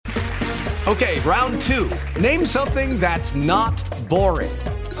Okay, round two. Name something that's not boring.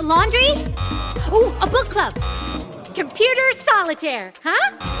 A laundry? Ooh, a book club. Computer solitaire,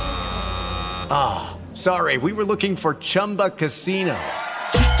 huh? Ah, sorry, we were looking for Chumba Casino.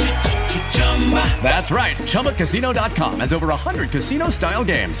 That's right, ChumbaCasino.com has over 100 casino-style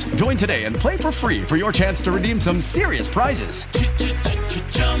games. Join today and play for free for your chance to redeem some serious prizes.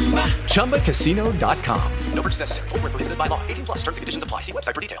 ChumbaCasino.com. No purchase necessary. Void where prohibited by law. 18 plus terms and conditions apply. See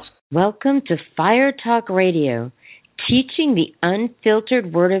website for details. Welcome to Fire Talk Radio, teaching the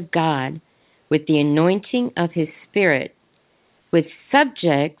unfiltered Word of God with the anointing of His Spirit, with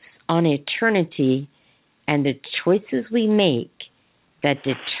subjects on eternity and the choices we make that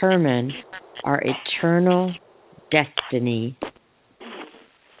determine our eternal destiny.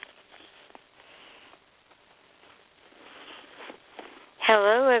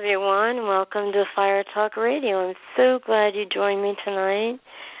 Hello, everyone. Welcome to Fire Talk Radio. I'm so glad you joined me tonight.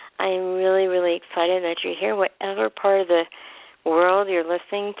 I am really, really excited that you're here, whatever part of the world you're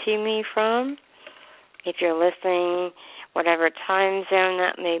listening to me from. If you're listening, whatever time zone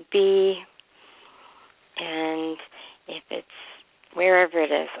that may be, and if it's wherever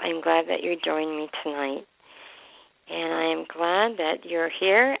it is, I'm glad that you're joining me tonight. And I am glad that you're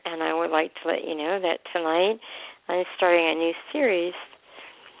here, and I would like to let you know that tonight I'm starting a new series.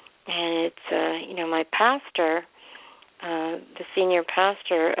 And it's, my pastor, the senior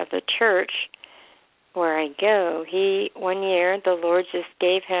pastor of the church where I go, one year, the Lord just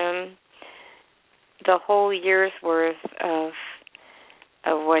gave him the whole year's worth of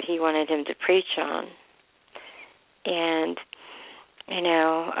what he wanted him to preach on. And,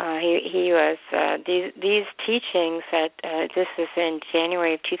 he was, these teachings that, this was in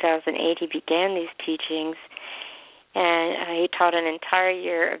January of 2008, he began these teachings. And he taught an entire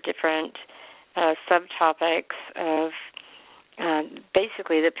year of different subtopics of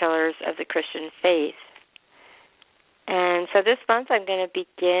basically the pillars of the Christian faith. And so this month I'm going to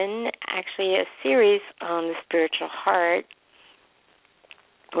begin actually a series on the spiritual heart.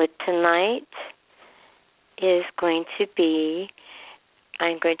 With tonight is going to be,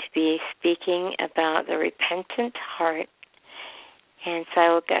 I'm going to be speaking about the repentant heart. And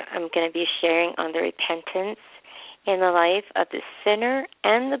so I'm going to be sharing on the repentance in the life of the sinner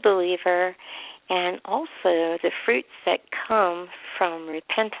and the believer, and also the fruits that come from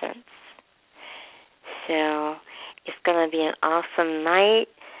repentance. So it's going to be an awesome night.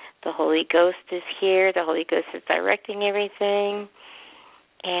 The Holy Ghost is here. The Holy Ghost is directing everything.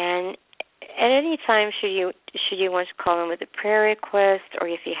 And at any time, should you want to call in with a prayer request, or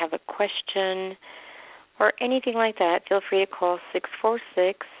if you have a question or anything like that, feel free to call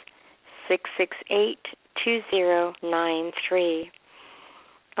 646-668-2093.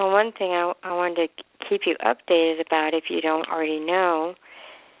 And one thing I wanted to keep you updated about, if you don't already know,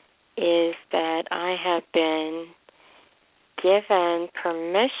 is that I have been given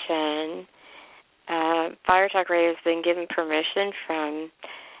permission. Fire Talk Radio has been given permission from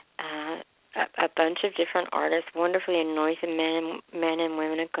a bunch of different artists, wonderfully anointed men and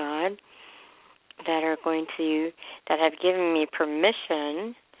women of God, that have given me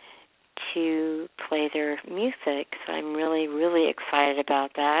permission to play their music. So I'm really, really excited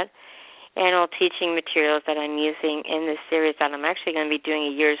about that. And all teaching materials that I'm using in this series, that I'm actually going to be doing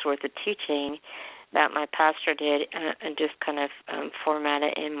a year's worth of teaching that my pastor did, and just kind of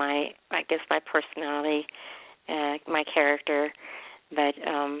formatted in my personality, my character. But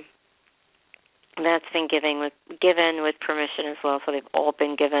that's been given with permission as well. So they've all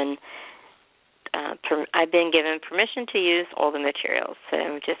been given. I've been given permission to use all the materials,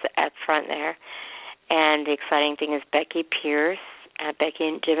 so just up front there. And the exciting thing is Jim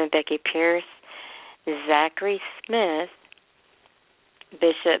and Becky Pierce, Zachary Smith,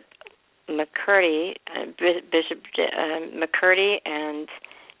 Bishop McCurdy, and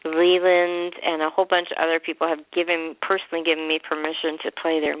Leland, and a whole bunch of other people have personally given me permission to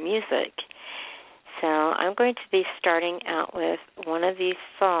play their music. So I'm going to be starting out with one of these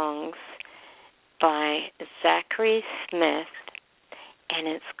songs by Zachary Smith, and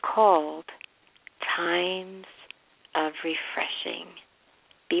it's called Times of Refreshing.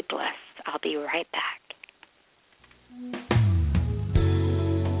 Be blessed. I'll be right back.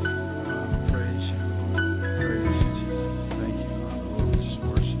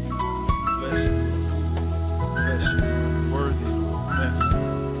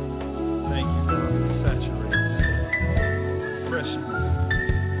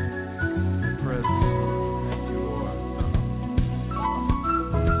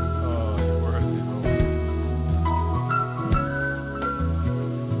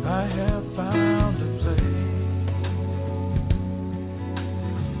 I have found a place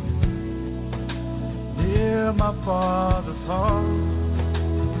near my Father's heart.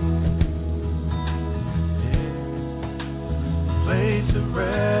 Yeah. Place of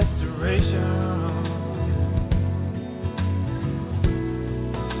restoration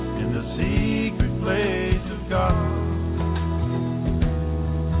in the secret place of God.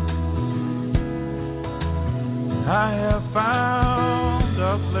 I have found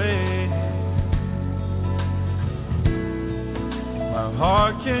a place my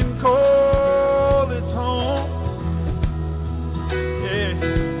heart can call its home. Yeah.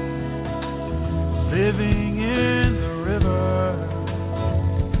 Living in the river,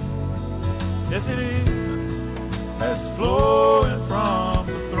 yes it is, that's flowing from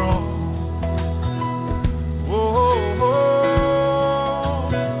the throne. Whoa,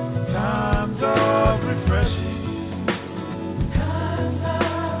 whoa. Times of refreshing,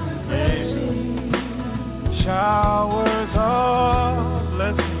 showers of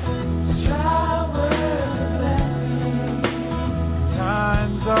blessing,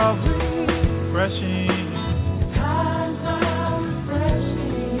 times of refreshing,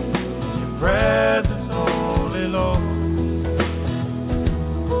 your presence, Holy Lord.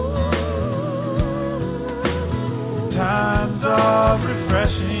 Times of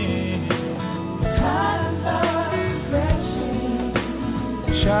refreshing,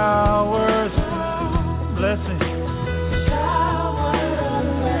 showers of blessing,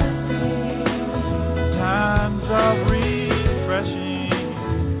 times of refreshing,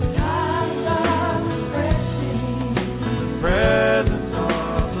 the presence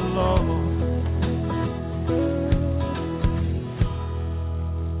of the Lord.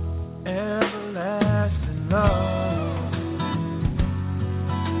 Everlasting love,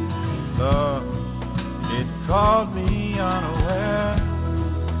 love, it called me unaware.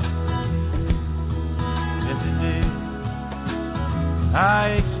 Yes, it did. I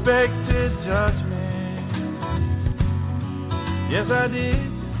expected judgment. Yes, I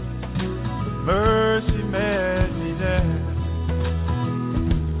did. Mercy met me there.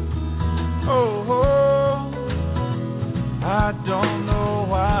 Oh, oh, I don't know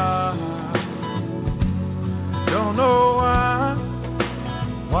why. Don't know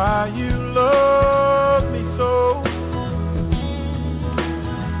why you love me so.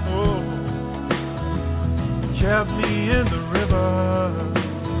 Oh, kept me in the river.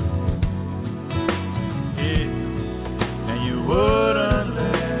 Yeah, and you wouldn't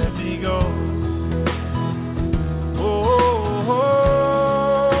let me go. Oh,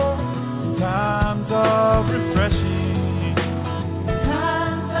 times of refreshing,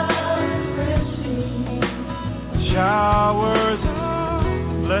 showers of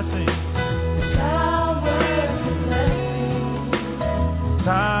blessing,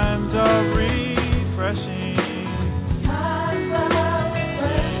 times of refreshing,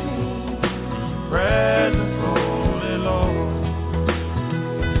 presence, Holy Lord.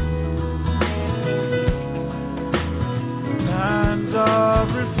 Times of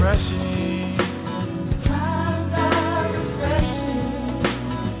refreshing,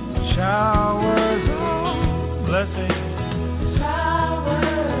 showers of blessing,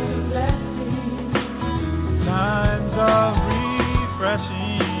 times of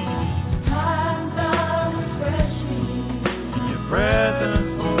refreshing, in your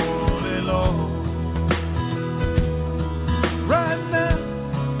presence, Holy Lord.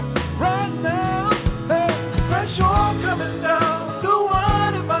 Right now, hey, fresh oil coming down, the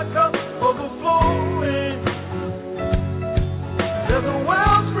wine in my cup overflowing. There's a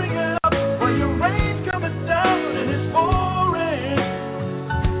well springing up when your rain's coming down and it's pouring.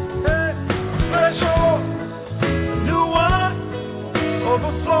 Hey, fresh oil, new wine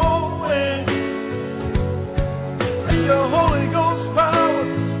overflowing, and your Holy Ghost power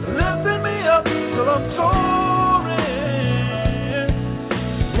lifting me up till I'm soaring.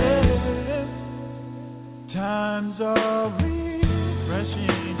 Yeah, times of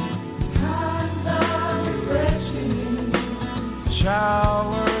refreshing,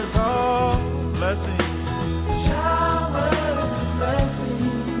 showers of blessing,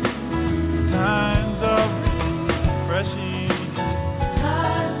 times of refreshing,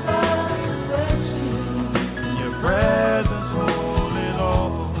 your presence, Holy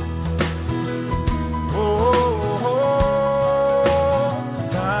Lord. Oh,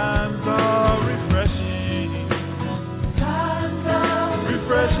 times of refreshing,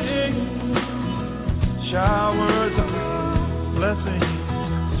 showers of blessing,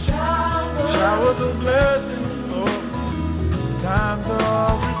 showers of blessing, oh, times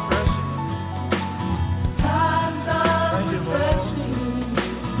of refreshing, thank you, Lord,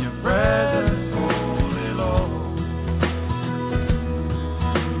 your presence, Holy Lord.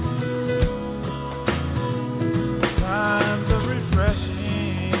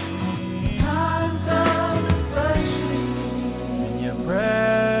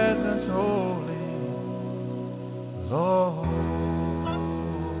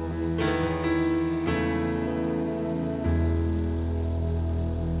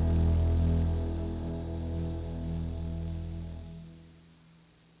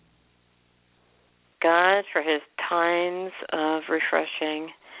 refreshing.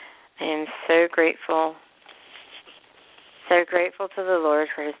 I am so grateful to the Lord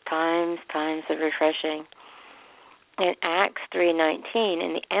for his times of refreshing. In Acts 3:19,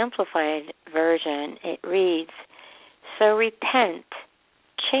 in the Amplified Version, it reads, "So repent,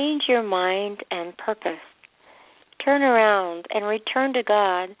 change your mind and purpose. Turn around and return to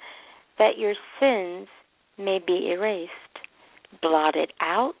God, that your sins may be erased, blotted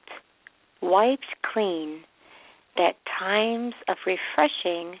out, wiped clean, that times of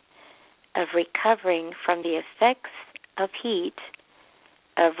refreshing, of recovering from the effects of heat,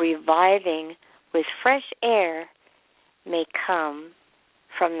 of reviving with fresh air, may come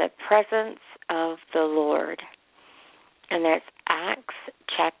from the presence of the Lord." And that's Acts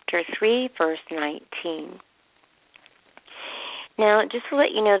chapter 3, verse 19. Now, just to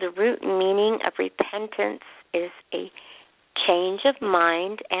let you know, the root meaning of repentance is a change of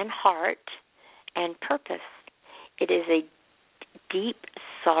mind and heart and purpose. It is a deep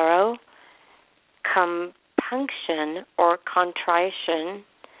sorrow, compunction, or contrition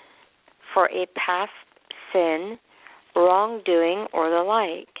for a past sin, wrongdoing, or the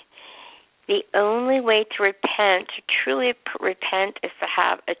like. The only way to repent, to truly repent, is to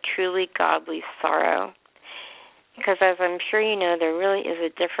have a truly godly sorrow. Because as I'm sure you know, there really is a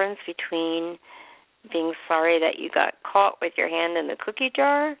difference between being sorry that you got caught with your hand in the cookie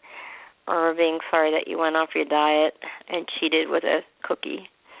jar or being sorry that you went off your diet and cheated with a cookie.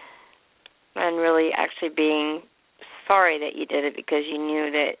 And really actually being sorry that you did it because you knew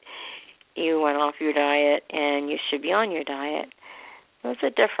that you went off your diet and you should be on your diet. There's a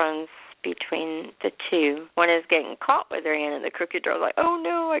difference between the two. One is getting caught with their hand in the cookie jar, like, oh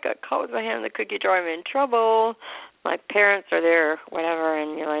no, I got caught with my hand in the cookie jar, I'm in trouble, my parents are there, whatever,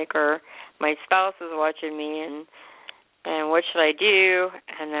 and you're like, or my spouse is watching me, and what should I do?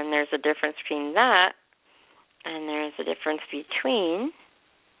 And then there's a difference between that, and there's a difference between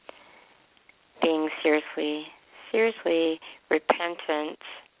being seriously repentant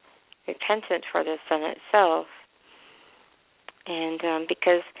for the sin itself. And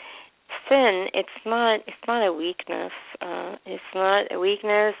because sin, it's not a weakness. It's not a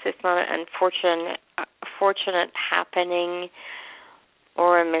weakness. It's not an unfortunate happening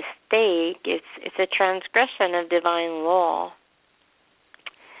or a mistake. It's a transgression of divine law.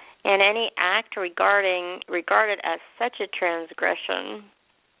 And any act regarded as such a transgression,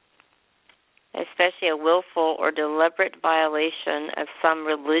 especially a willful or deliberate violation of some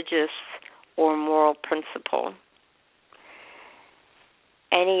religious or moral principle.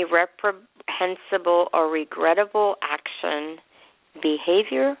 Any reprehensible or regrettable action,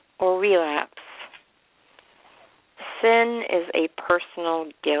 behavior, or relapse. Sin is a personal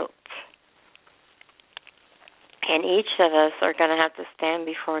guilt. And each of us are going to have to stand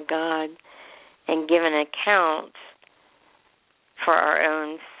before God and give an account for our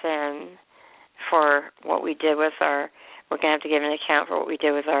own sin, for what we did with we're going to have to give an account for what we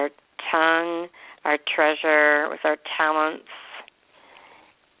did with our tongue, our treasure, with our talents,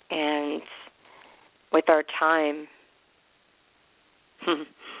 and with our time.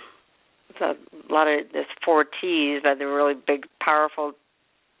 It's a lot of this 4 T's, but they're really big, powerful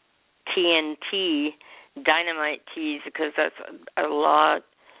TNT, dynamite T's, because that's a lot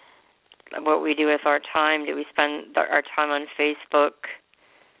of what we do with our time. Do we spend our time on Facebook?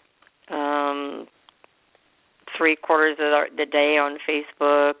 3/4 of the day on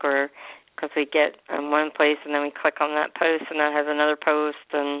Facebook, or because we get in one place and then we click on that post and that has another post,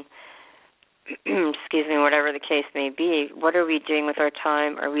 and excuse me, whatever the case may be. What are we doing with our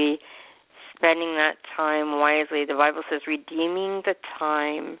time? Are we spending that time wisely? The Bible says, redeeming the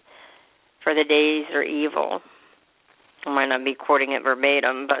time, for the days are evil. I might not be quoting it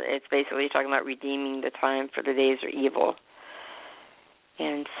verbatim, but it's basically talking about redeeming the time, for the days are evil.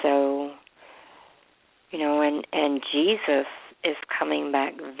 And so, you know, and Jesus is coming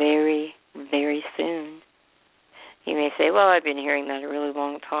back very, very soon. You may say, well, I've been hearing that a really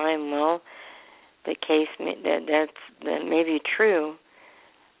long time. Well, the case that may be true,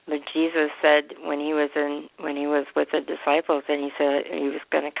 but Jesus said when he was with the disciples, and he said he was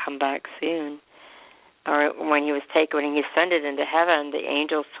going to come back soon. Or when he ascended into heaven, the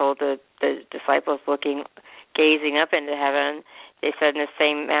angels told the disciples gazing up into heaven, they said, in the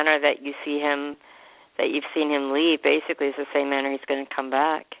same manner that you've seen him leave, basically it's the same manner he's going to come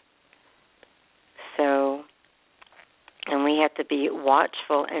back. So, and we have to be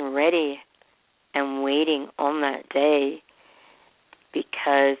watchful and ready and waiting on that day,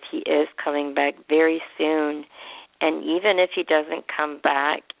 because he is coming back very soon. And even if he doesn't come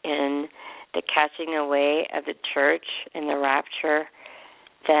back in the catching away of the church in the rapture,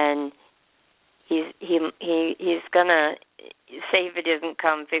 then he's gonna say if it doesn't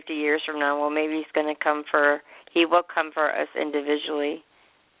come 50 years from now, well, maybe he will come for us individually,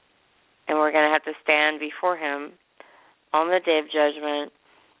 and we're gonna have to stand before him on the day of judgment,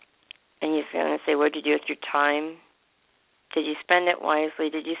 and he's gonna say, what did you do with your time? Did you spend it wisely?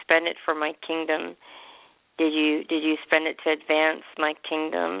 Did you spend it for my kingdom? Did you spend it to advance my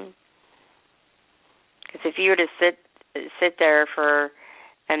kingdom? Because if you were to sit there for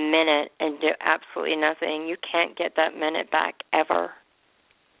a minute and do absolutely nothing, you can't get that minute back ever.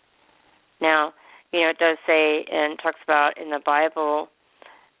 Now, it does say and talks about in the Bible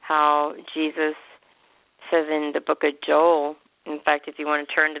how Jesus says in the book of Joel. In fact, if you want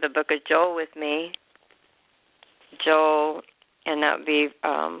to turn to the book of Joel with me, Joel, and that would be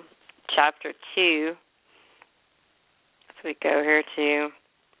chapter 2. So we go here to,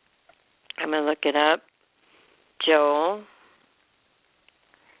 I'm going to look it up, Joel,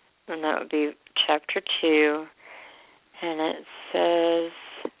 and that would be chapter 2, and it says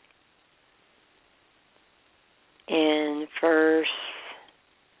in verse,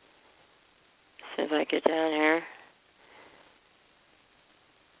 as soon as I get down here,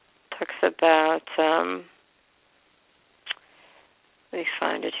 talks about, let me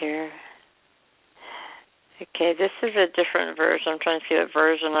find it here. Okay, this is a different version. I'm trying to see what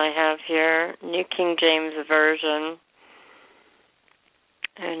version I have here. New King James Version.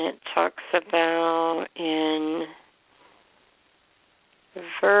 And it talks about in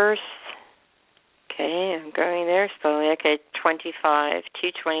verse, okay, I'm going there slowly. Okay,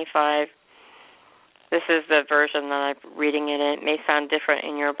 225. This is the version that I'm reading in. It may sound different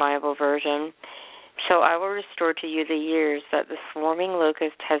in your Bible version. So I will restore to you the years that the swarming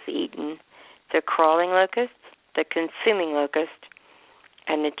locust has eaten, the crawling locust, the consuming locust,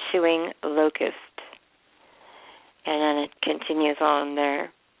 and the chewing locust. And then it continues on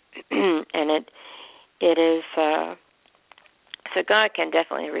there. And it is, so God can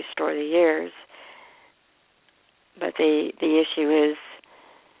definitely restore the years. But the issue is,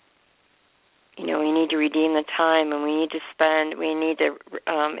 we need to redeem the time, and we need to,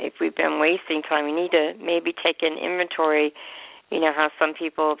 if we've been wasting time, we need to maybe take an inventory. How some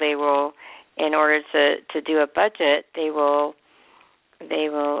people, they will, in order to do a budget, they will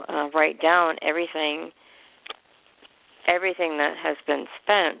write down everything that has been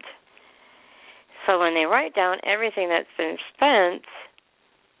spent. So when they write down everything that's been spent,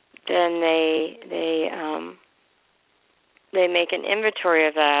 then they make an inventory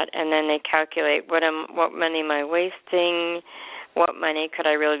of that, and then they calculate what money am I wasting, what money could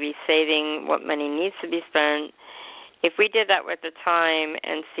I really be saving, what money needs to be spent. If we did that with the time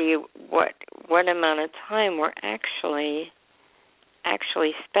and see what amount of time we're actually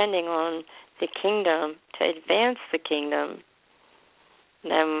spending on the kingdom to advance the kingdom,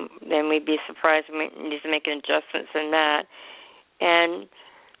 then we'd be surprised. We need to make adjustments in that, and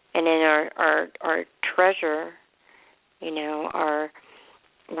in our treasure.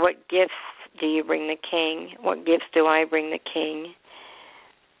 What gifts do you bring the king? What gifts do I bring the king?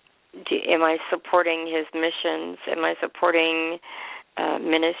 Am I supporting his missions? Am I supporting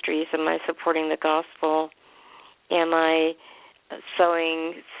ministries? Am I supporting the gospel? Am I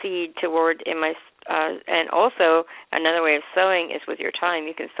sowing seed toward, and also another way of sowing is with your time.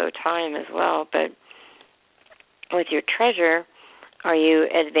 You can sow time as well, but with your treasure, are you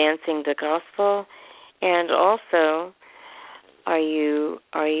advancing the gospel? And also, are you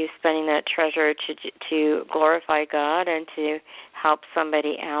spending that treasure to glorify God and to help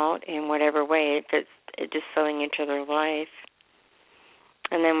somebody out in whatever way, if it's just sowing into their life?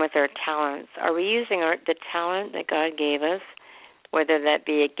 And then with our talents, are we using the talent that God gave us, whether that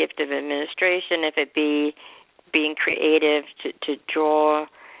be a gift of administration, if it be being creative, to draw,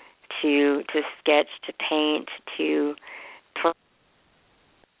 to sketch, to paint, to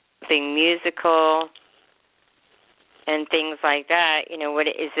something musical, and things like that. What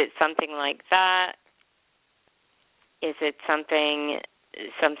is it? Something like that? Is it something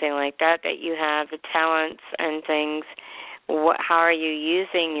like that you have, the talents and things? How are you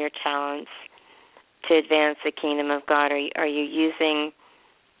using your talents to advance the kingdom of God? Are you using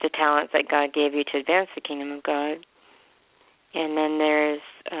the talents that God gave you to advance the kingdom of God? And then there's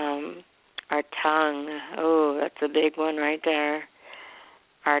our tongue. Oh, that's a big one right there.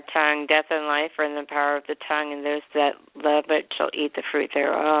 Our tongue, death and life are in the power of the tongue, and those that love it shall eat the fruit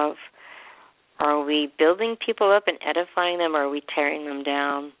thereof. Are we building people up and edifying them, or are we tearing them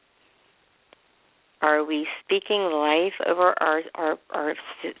down? Are we speaking life over our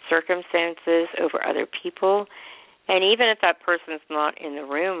circumstances, over other people? And even if that person's not in the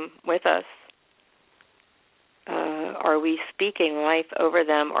room with us, Are we speaking life over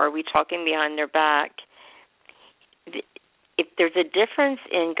them? Or are we talking behind their back? If there's a difference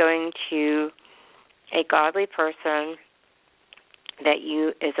in going to a godly person that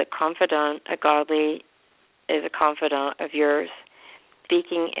you is a confidant, a godly is a confidant of yours,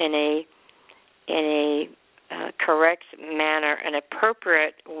 speaking in a correct manner, an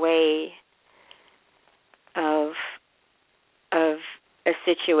appropriate way of a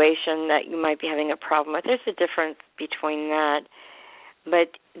situation that you might be having a problem with. There's a difference between that.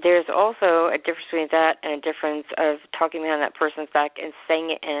 But there's also a difference between that and a difference of talking behind that person's back and saying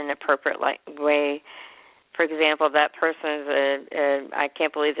it in an appropriate way. For example, that person is I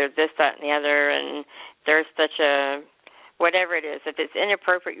can't believe they're this, that, and the other, and there's such a, whatever it is. If it's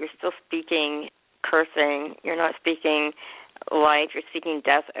inappropriate, you're still speaking cursing. You're not speaking life. You're speaking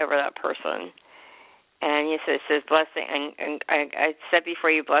death over that person. And it says blessing, and I said before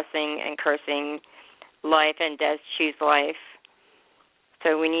you, blessing and cursing, life and death, choose life.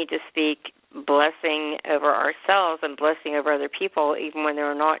 So we need to speak blessing over ourselves and blessing over other people, even when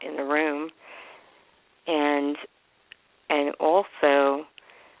they're not in the room. And also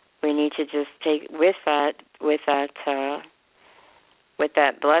we need to just take with that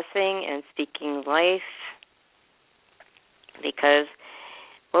blessing and speaking life, because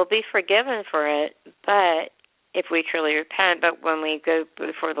we'll be forgiven for it, but if we truly repent. But when we go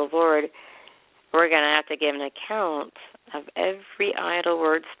before the Lord, we're going to have to give an account of every idle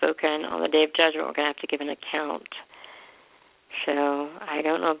word spoken on the day of judgment. We're going to have to give an account. So I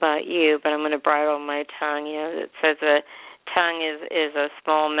don't know about you, but I'm going to bridle my tongue. You know, it says the tongue is a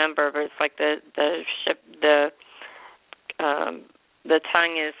small member, but it's like the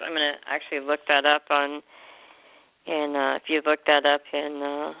tongue is. I'm going to actually look that up on. And if you look that up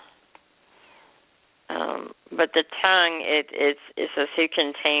in, but the tongue, it says who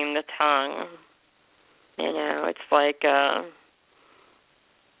can tame the tongue. You know, it's like,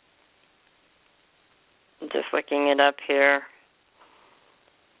 just looking it up here.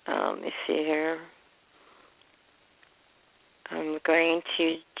 Let me see here. I'm going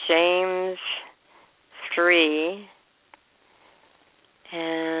to James 3,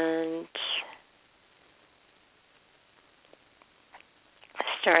 and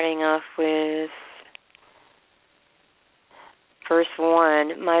starting off with verse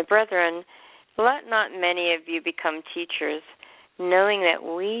 1. My brethren, let not many of you become teachers, knowing that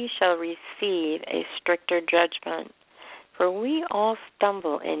we shall receive a stricter judgment. For we all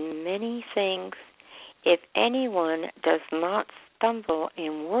stumble in many things. If anyone does not stumble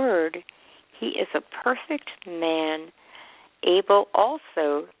in word, he is a perfect man, able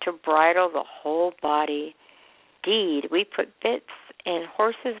also to bridle the whole body. Indeed, we put bits in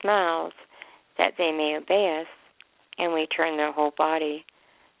horses' mouths that they may obey us, and we turn their whole body.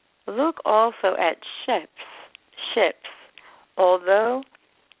 Look also at ships, although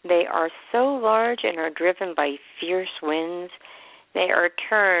they are so large and are driven by fierce winds, they are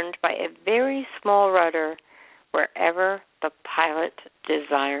turned by a very small rudder wherever the pilot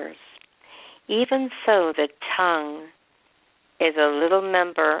desires. Even so, the tongue is a little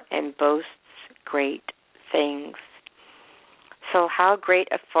member and boasts great things. So how great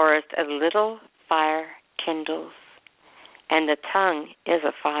a forest a little fire kindles, and the tongue is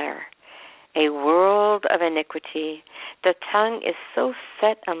a fire, a world of iniquity. The tongue is so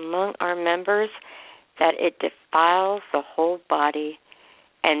set among our members that it defiles the whole body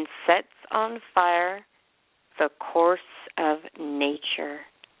and sets on fire the course of nature.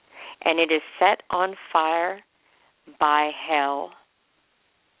 And it is set on fire by hell.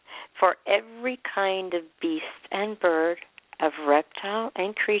 For every kind of beast and bird, of reptile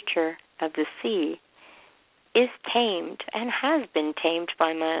and creature of the sea is tamed and has been tamed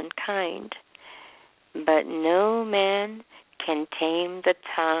by mankind. But no man can tame the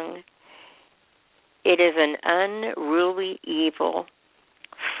tongue. It is an unruly evil,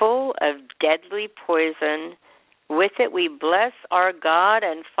 full of deadly poison. With it we bless our God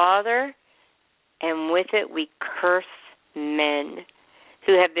and Father, and with it we curse men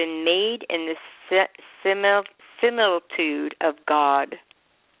who have been made in the similitude of God.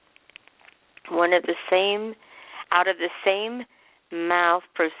 Out of the same mouth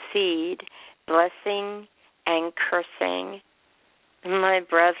proceed blessing and cursing. My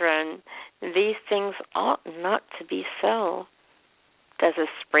brethren, these things ought not to be so. Does a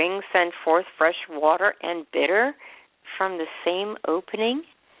spring send forth fresh water and bitter from the same opening?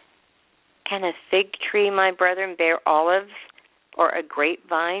 Can a fig tree, my brethren, bear olives, or a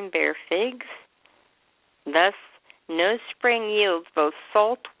grapevine bear figs? Thus, no spring yields both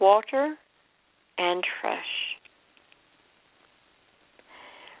salt water and fresh.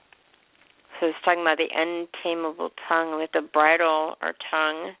 So it's talking about the untamable tongue. We have to bridle our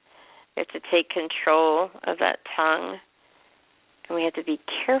tongue. We have to take control of that tongue. And we have to be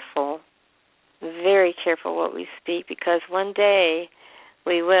careful, very careful what we speak, because one day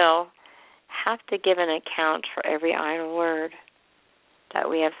we will have to give an account for every idle word that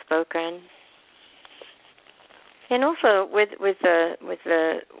we have spoken. And also with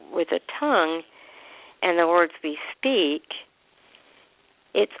the tongue and the words we speak,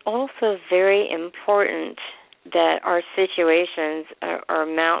 it's also very important that our situations, our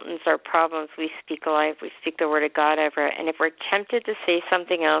mountains, our problems, we speak life, we speak the word of God over it. And if we're tempted to say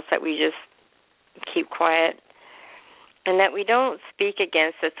something else, that we just keep quiet, and that we don't speak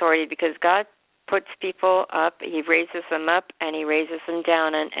against authority, because God puts people up, He raises them up, and He raises them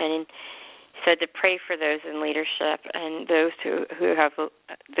down, and He said to pray for those in leadership and those who have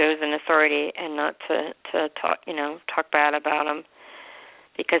those in authority, and not to talk bad about them,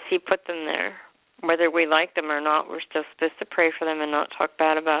 because He put them there. Whether we like them or not, we're still supposed to pray for them and not talk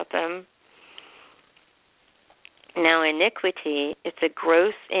bad about them. Now, iniquity, it's a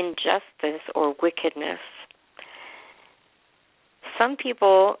gross injustice or wickedness. Some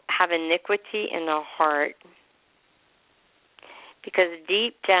people have iniquity in their heart because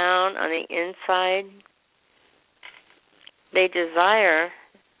deep down on the inside, they desire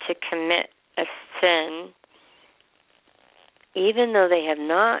to commit a sin, even though they have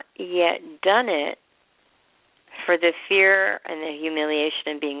not yet done it. For the fear and the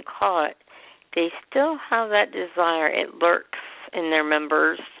humiliation of being caught, they still have that desire. It lurks in their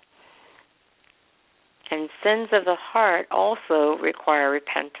members. And sins of the heart also require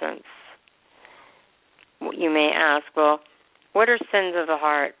repentance. You may ask, well, what are sins of the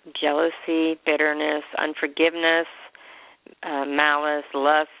heart? Jealousy, bitterness, unforgiveness, malice,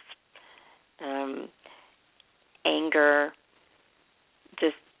 lust, anger.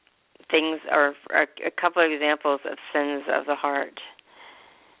 Just things are a couple of examples of sins of the heart.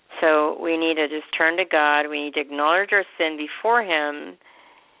 So we need to just turn to God. We need to acknowledge our sin before Him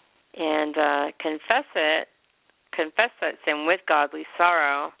and confess that sin with godly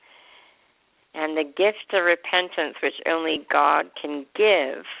sorrow. And the gift of repentance, which only God can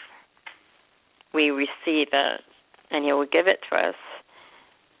give, we receive it, and He will give it to us.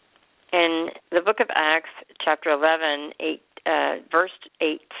 In the book of Acts, chapter 11, verse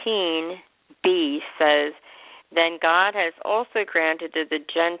 18b says, "Then God has also granted to the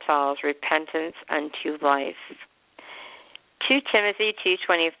Gentiles repentance unto life." 2 Timothy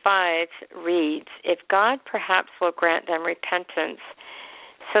 2:25 reads, "If God perhaps will grant them repentance,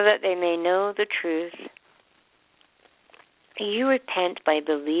 so that they may know the truth." You repent by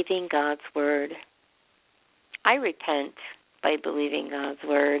believing God's word. I repent by believing God's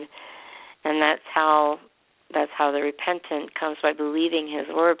word, and that's how the repentant comes, by believing His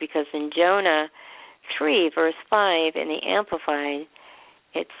word, because in Jonah 3, verse 5, in the Amplified,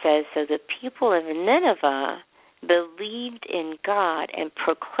 it says, "So the people of Nineveh believed in God and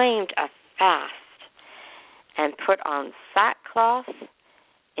proclaimed a fast and put on sackcloth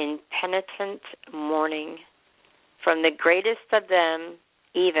in penitent mourning, from the greatest of them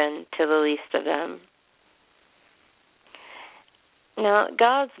even to the least of them." Now,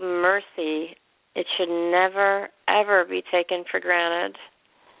 God's mercy, it should never, ever be taken for granted,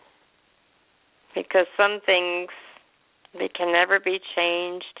 because some things, they can never be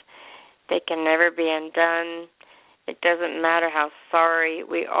changed. They can never be undone. It doesn't matter how sorry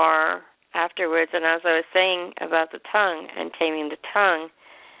we are afterwards. And as I was saying about the tongue and taming the tongue,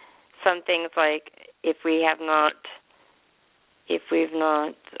 some things like if we've not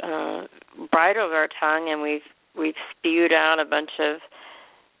bridled our tongue and we've spewed out a bunch of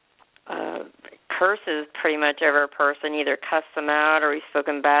curses pretty much over a person, either cussed them out or we've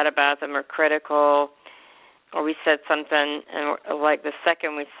spoken bad about them or critical, or we said something and like the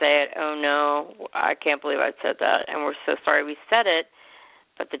second we say it, "Oh no, I can't believe I said that," and we're so sorry we said it,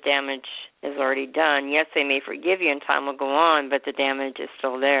 but the damage is already done. Yes, they may forgive you and time will go on, but the damage is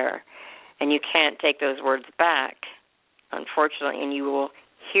still there. And you can't take those words back, unfortunately, and you will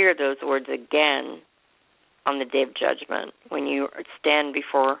hear those words again on the day of judgment when you stand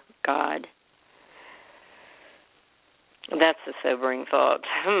before God. That's a sobering thought.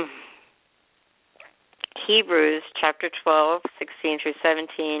 Hebrews chapter 12, 16 through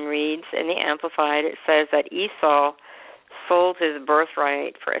 17 reads, in the Amplified, it says that Esau sold his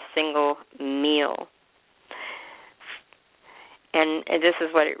birthright for a single meal. And this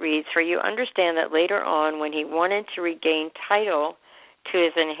is what it reads, "For you understand that later on, when he wanted to regain title to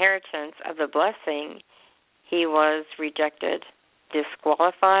his inheritance of the blessing, he was rejected,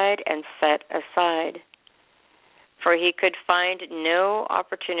 disqualified, and set aside. For he could find no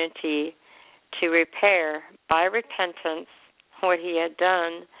opportunity to repair by repentance what he had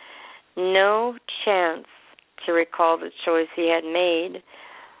done, no chance to recall the choice he had made,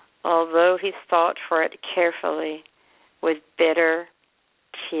 although he sought for it carefully with bitter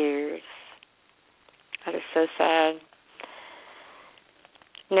tears. That is so sad.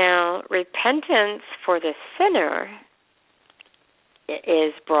 Now, repentance for the sinner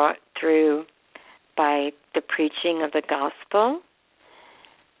is brought through by the preaching of the gospel.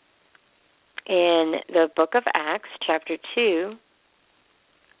 In the book of Acts, chapter 2,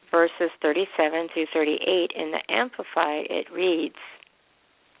 verses 37 through 38, in the Amplified, it reads,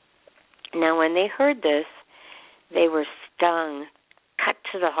 "Now when they heard this, they were stung, cut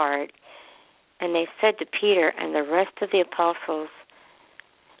to the heart, and they said to Peter and the rest of the apostles,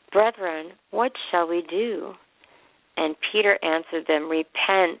 'Brethren, what shall we do?' And Peter answered them,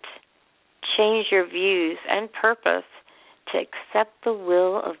 'Repent, change your views and purpose to accept the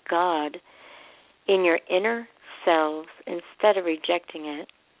will of God in your inner selves instead of rejecting it.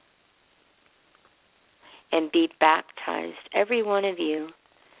 And be baptized, every one of you,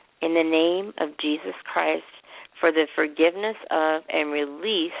 in the name of Jesus Christ for the forgiveness of and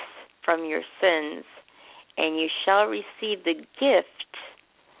release from your sins, and you shall receive the gift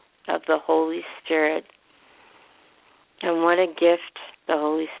of the Holy Spirit.'" And what a gift the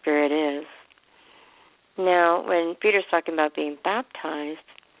Holy Spirit is. Now, when Peter's talking about being baptized,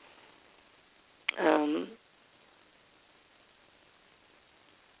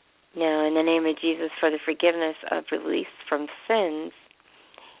 now in the name of Jesus for the forgiveness of release from sins.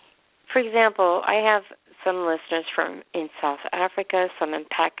 For example, I have some listeners in South Africa, some in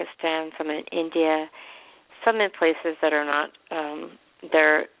Pakistan, some in India, some in places that are not,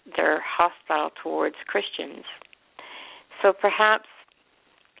 they're hostile towards Christians. So perhaps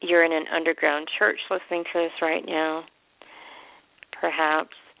you're in an underground church listening to this right now.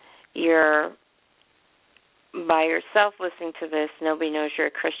 Perhaps you're by yourself listening to this. Nobody knows you're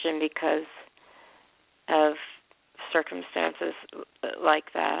a Christian because of circumstances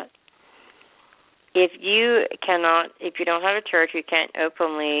like that. If you don't have a church, you can't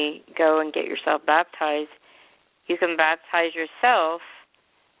openly go and get yourself baptized, you can baptize yourself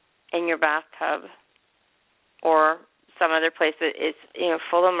in your bathtub or some other place that is,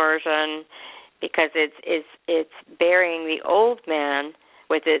 full immersion, because it's burying the old man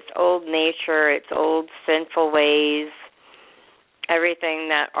with its old nature, its old sinful ways, everything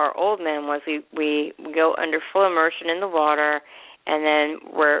that our old man was. We go under full immersion in the water, and then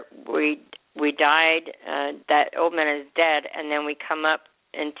we died. That old man is dead, and then we come up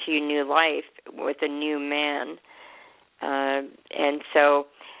into new life with a new man. And so,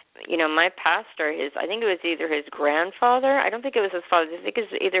 my pastor, I think it was either his grandfather. I don't think it was his father. I think it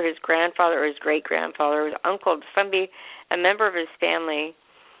was either his grandfather or his great-grandfather, or his uncle, a member of his family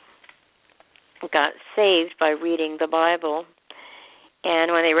got saved by reading the Bible.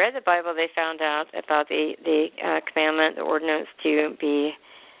 And when they read the Bible, they found out about the commandment, the ordinance to be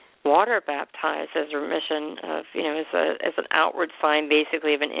water baptized as a remission of, as an outward sign,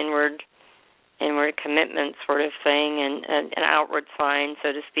 basically, of an inward commitment sort of thing, and an outward sign,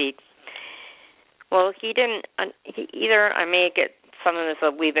 so to speak. Well, he didn't. Either I may get some of this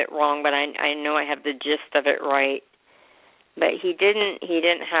a wee bit wrong, but I know I have the gist of it right. But he didn't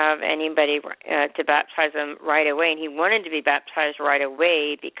have anybody to baptize him right away, and he wanted to be baptized right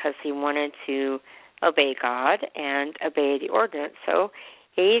away because he wanted to obey God and obey the ordinance. So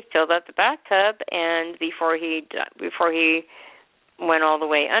he filled up the bathtub, and before he went all the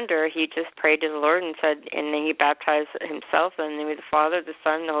way under, he just prayed to the Lord and said, and then he baptized himself in the name of the Father, the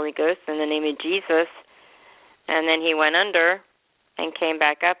Son, and the Holy Ghost, in the name of Jesus. And then he went under and came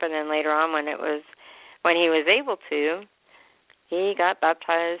back up, and then later on, when he was able to, he got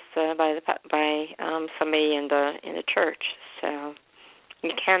baptized by somebody in the church. So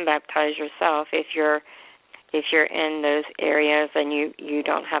you can baptize yourself if you're in those areas and you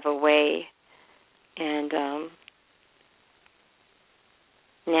don't have a way. And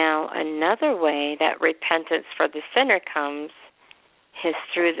now another way that repentance for the sinner comes is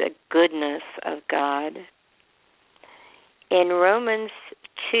through the goodness of God. In Romans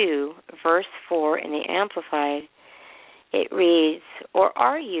 2, verse 4 in the Amplified, it reads, "Or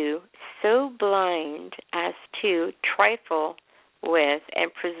are you so blind as to trifle with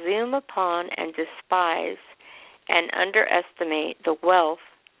and presume upon and despise and underestimate the wealth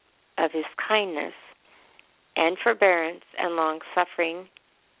of his kindness and forbearance and long-suffering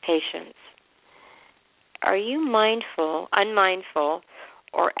patience? Are you unmindful,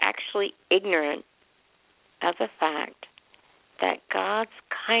 or actually ignorant of the fact that God's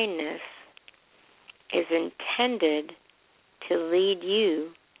kindness is intended to lead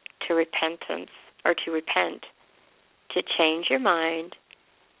you to to repentance, or to repent, to change your mind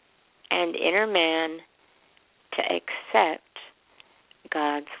and inner man to accept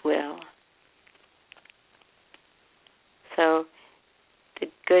God's will. So the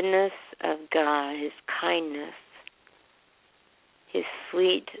goodness of God, His kindness, His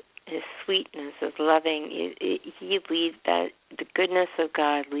sweetness, His loving, He leads that. The goodness of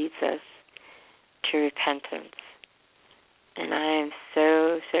God leads us to repentance, and I am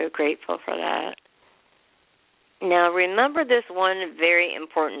so, so grateful for that. Now, remember this one very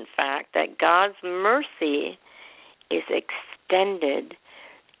important fact, that God's mercy is extended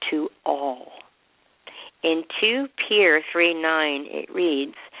to all. In 2 Peter 3:9, it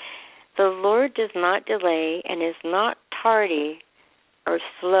reads, "The Lord does not delay and is not tardy or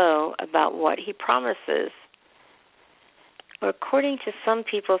slow about what He promises, according to some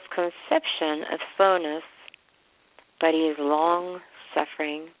people's conception of slowness, but He is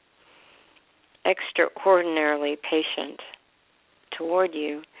long-suffering, extraordinarily patient toward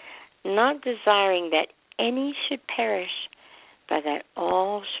you, not desiring that any should perish, but that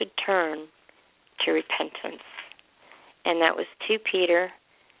all should turn to repentance." And that was 2 Peter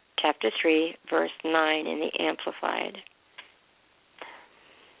chapter 3, verse 9 in the Amplified.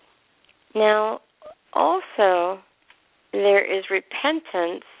 Now, also, there is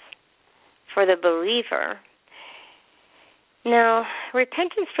repentance for the believer. Now,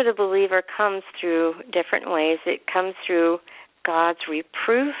 repentance for the believer comes through different ways. It comes through God's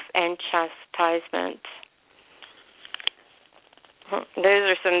reproof and chastisement. Those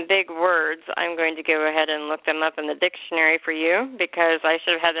are some big words. I'm going to go ahead and look them up in the dictionary for you, because I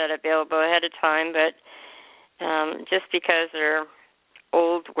should have had that available ahead of time, but just because they're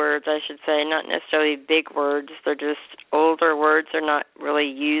old words, I should say, not necessarily big words. They're just older words. They're not really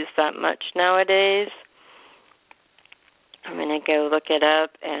used that much nowadays. I'm going to go look it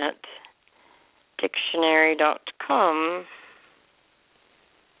up at dictionary.com.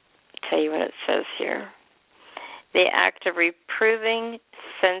 Tell you what it says here. The act of reproving,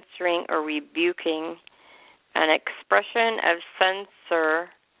 censoring, or rebuking, an expression of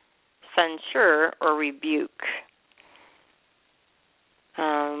censure, or rebuke.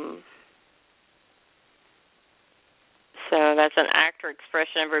 So that's an act or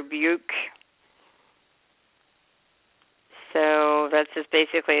expression of rebuke. So that's just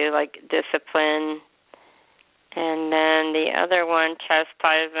basically like discipline. And then the other one,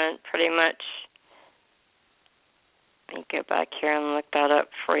 chastisement, pretty much. Let me go back here and look that up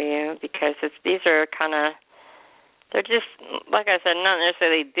for you, because these are kind of, they're just, like I said, not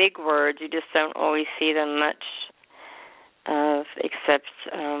necessarily big words. You just don't always see them much of, except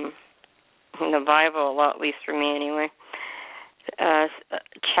in the Bible a lot, at least for me anyway.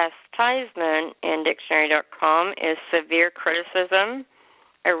 Chastisement in dictionary.com is severe criticism,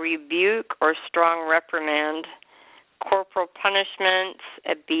 a rebuke or strong reprimand, corporal punishment,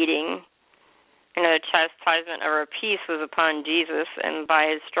 a beating. You know, the chastisement of our peace was upon Jesus, and by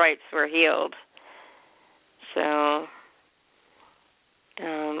His stripes we're healed. So,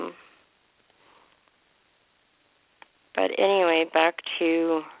 but anyway, back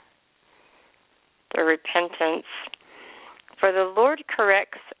to the repentance. For the Lord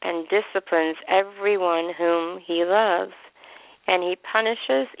corrects and disciplines everyone whom He loves, and He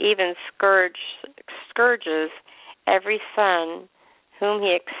punishes, even scourges every son whom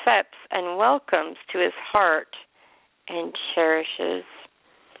He accepts and welcomes to His heart and cherishes.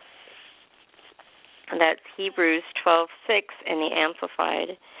 That's Hebrews 12:6 in the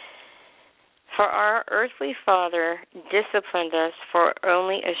Amplified. For our earthly Father disciplined us for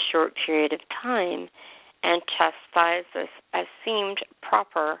only a short period of time, and chastised us as seemed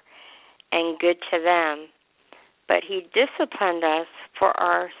proper and good to them. But He disciplined us for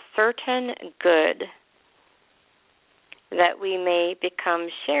our certain good, that we may become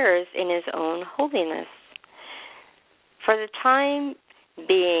sharers in His own holiness. For the time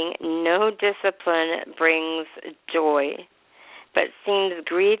being, no discipline brings joy, but seems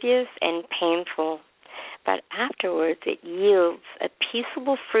grievous and painful. But afterwards it yields a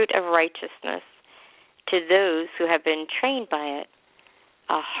peaceable fruit of righteousness to those who have been trained by it,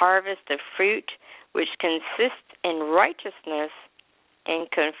 a harvest of fruit which consists in righteousness and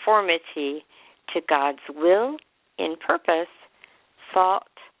conformity to God's will in purpose,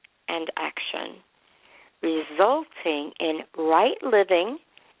 thought, and action, resulting in right living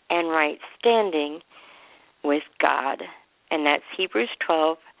and right standing with God. And that's Hebrews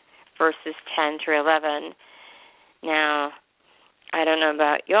 12, verses 10 through 11. Now, I don't know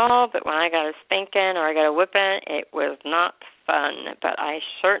about y'all, but when I got a spanking or I got a whipping, it was not fun. But I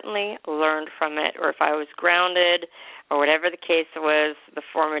certainly learned from it. Or if I was grounded or whatever the case was, the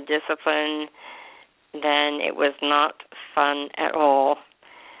form of discipline, then it was not fun at all.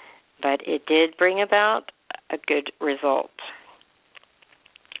 But it did bring about a good result.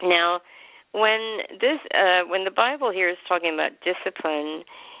 Now, when the Bible here is talking about discipline,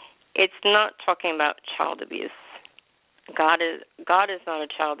 it's not talking about child abuse. God is not a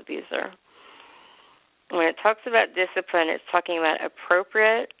child abuser. When it talks about discipline, it's talking about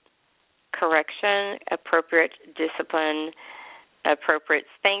appropriate correction, appropriate discipline, appropriate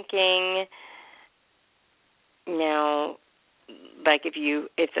spanking. Now, like if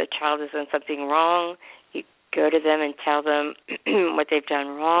the child has done something wrong, you go to them and tell them what they've done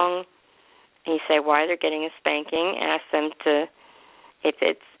wrong. And you say why they're getting a spanking. Ask them to, if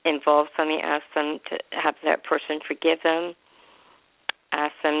it involves something, ask them to have that person forgive them.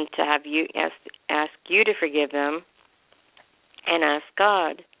 Ask them to have you ask you to forgive them, and ask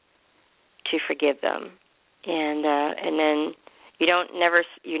God to forgive them. And then you never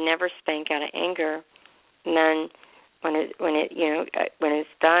spank out of anger. And then when it's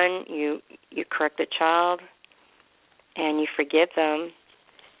done, you correct the child and you forgive them.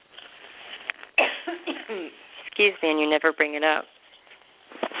 Excuse me, and you never bring it up.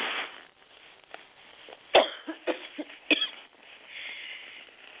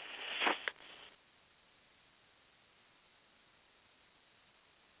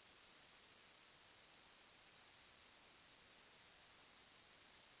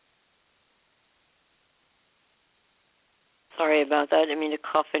 Sorry about that. I didn't mean to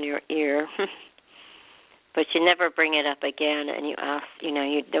cough in your ear. But you never bring it up again, and you ask,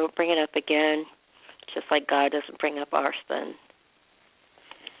 you don't bring it up again, just like God doesn't bring up our sin.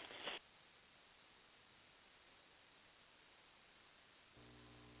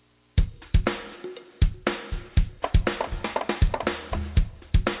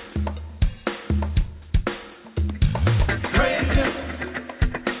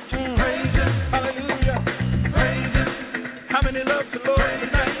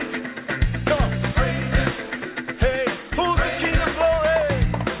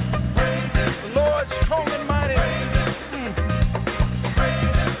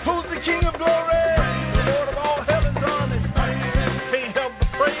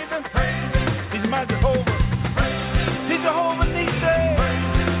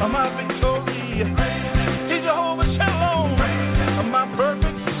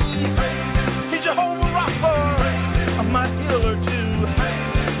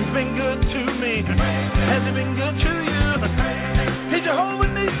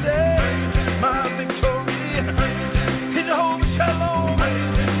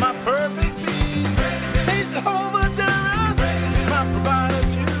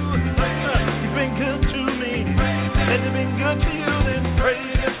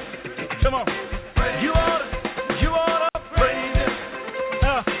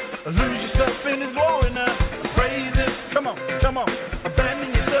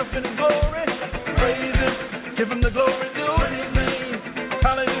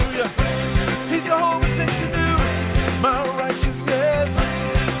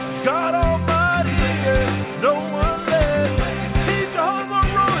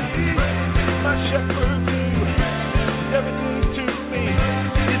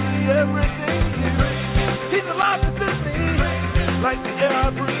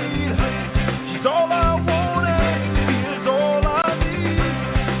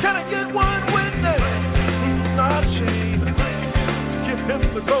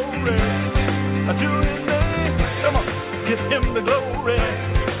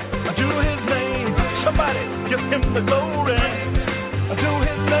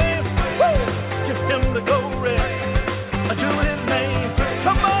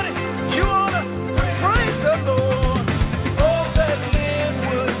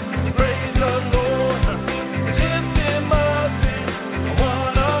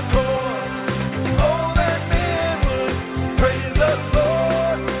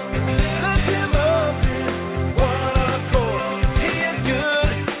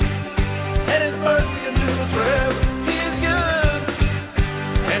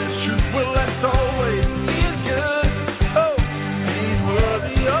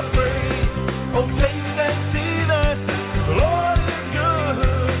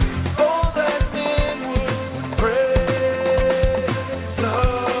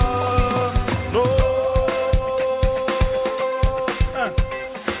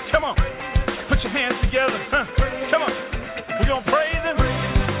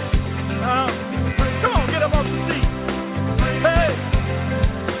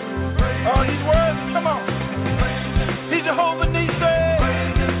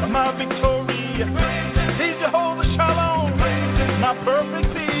 victory. He's Jehovah Shalom, my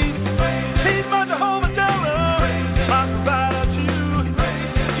perfect peace. He's my Jehovah Jireh, my provider too.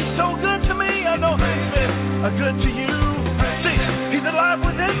 He's so good to me, I know he's been good to you. See, he's alive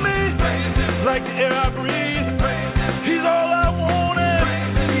within me, like the air I breathe. He's all I wanted,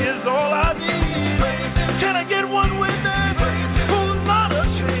 he is all I need. Can I get one witness who's not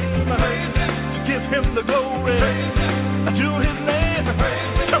ashamed to give him the glory? To his name,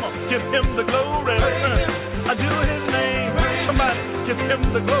 come on, give him the glory. I do his name, somebody give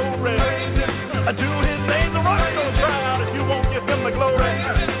him the glory. I do his name, the rock don't cry out if you won't give him the glory.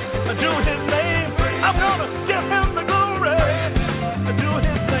 I do his name, I'm gonna give him the glory. I do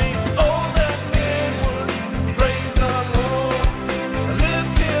his name, oh that man would praise the Lord.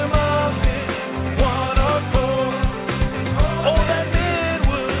 Lift him up in one accord. Oh that man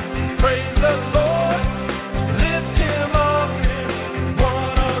would praise the Lord. Lift him up in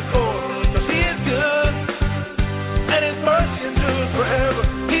one accord. 'Cause he is good, and his mercy endures forever.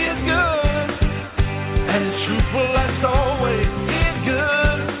 He is good, and his truthful as always. He is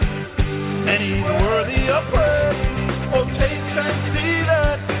good, and he's worthy of praise. Oh, taste and see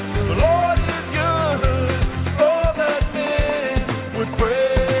that the Lord is good. Oh, that man would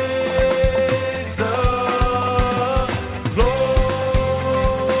praise the Lord.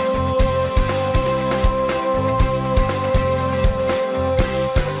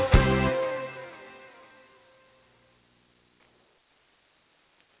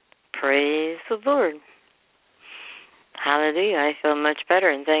 Praise the Lord. Hallelujah. I feel much better,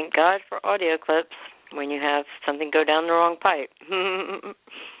 and thank God for audio clips when you have something go down the wrong pipe.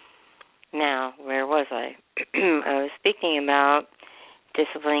 Now, where was I? I was speaking about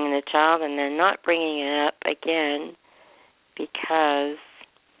disciplining the child and then not bringing it up again, because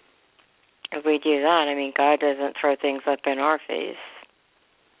if we do that, I mean, God doesn't throw things up in our face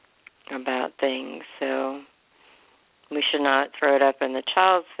about things, so we should not throw it up in the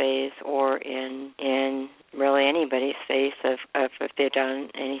child's face or in really anybody's face if they've done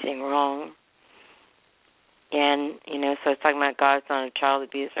anything wrong. And, so it's talking about God's not a child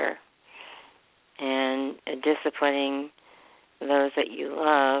abuser. And disciplining those that you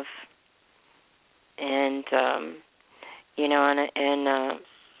love. And,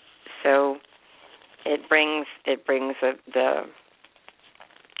 so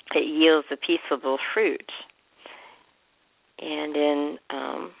it yields a peaceable fruit. And in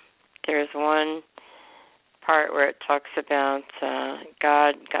there's one part where it talks about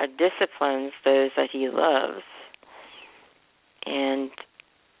God disciplines those that he loves. And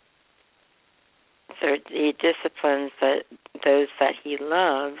so he disciplines those that he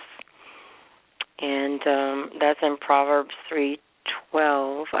loves. And that's in Proverbs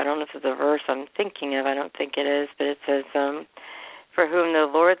 3:12. I don't know if it's the verse I'm thinking of. I don't think it is. But it says, for whom the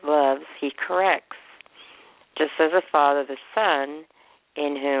Lord loves, he corrects, just as a father the son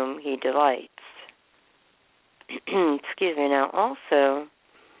in whom he delights. Excuse me. Now, also,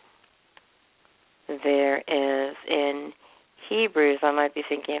 there is in Hebrews, I might be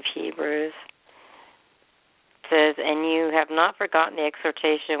thinking of Hebrews, it says, and you have not forgotten the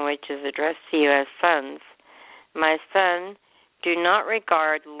exhortation which is addressed to you as sons. My son, do not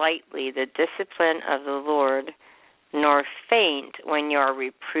regard lightly the discipline of the Lord, nor faint when you are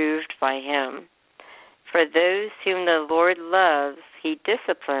reproved by him. For those whom the Lord loves, he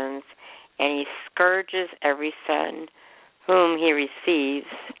disciplines, and he scourges every son whom he receives.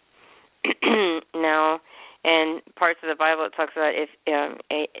 Now, in parts of the Bible, it talks about if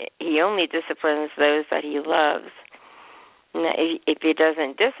he only disciplines those that he loves. Now, if he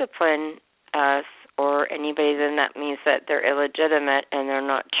doesn't discipline us or anybody, then that means that they're illegitimate and they're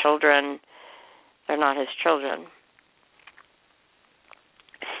not children. They're not his children.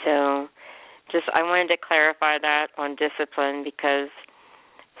 So, I wanted to clarify that on discipline, because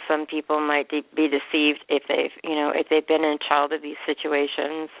some people might be deceived if they've been in child abuse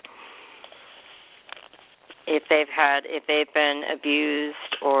situations, if they've been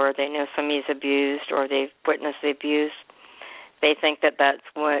abused, or they know somebody's abused, or they've witnessed the abuse. They think that that's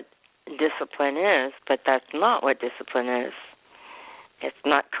what discipline is, but that's not what discipline is. It's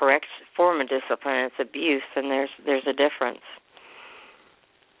not correct form of discipline. It's abuse, and there's a difference.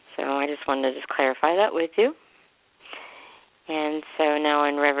 So I just wanted to clarify that with you. And so now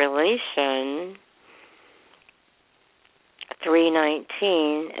in Revelation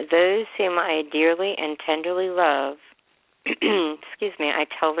 3:19, those whom I dearly and tenderly love, I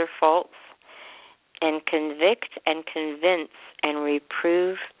tell their faults, and convict and convince and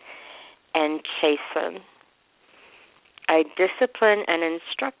reprove and chasten. I discipline and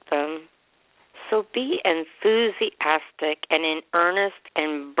instruct them, So be enthusiastic and in earnest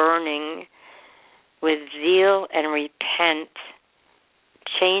and burning with zeal and repent,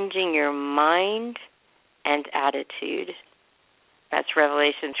 changing your mind and attitude. That's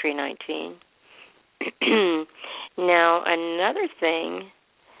Revelation 3:19. Now, another thing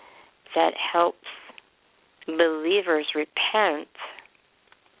that helps believers repent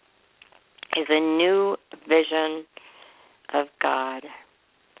is a new vision of God.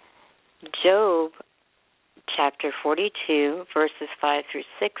 Job chapter 42, verses 5 through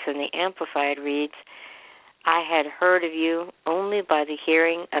 6 in the Amplified reads, I had heard of you only by the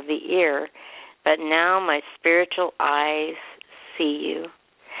hearing of the ear, but now my spiritual eyes see you.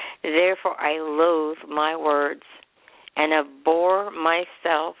 Therefore I loathe my words and abhor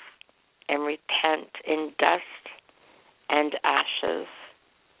myself and repent in dust and ashes.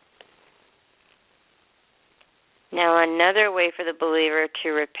 Now, another way for the believer to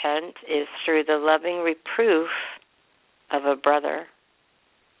repent is through the loving reproof of a brother.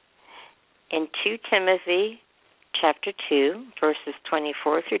 In 2 Timothy chapter 2, verses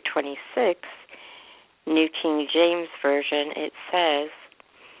 24 through 26, New King James Version, it says,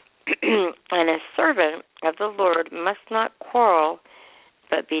 And a servant of the Lord must not quarrel,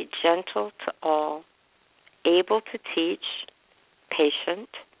 but be gentle to all, able to teach, patient,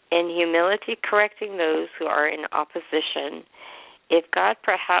 in humility correcting those who are in opposition, if God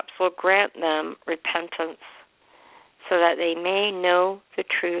perhaps will grant them repentance, so that they may know the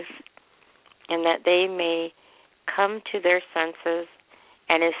truth, and that they may come to their senses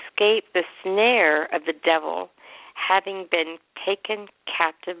and escape the snare of the devil, having been taken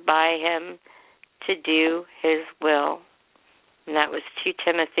captive by him to do his will. And that was 2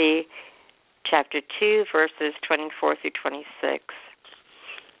 Timothy chapter 2, verses 24 through 26.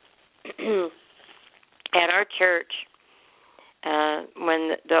 At our church,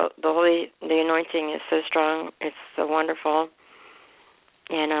 when the anointing is so strong, it's so wonderful.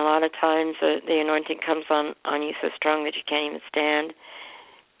 And a lot of times the anointing comes on you so strong that you can't even stand.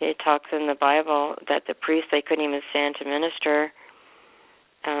 It talks in the Bible that the priests, they couldn't even stand to minister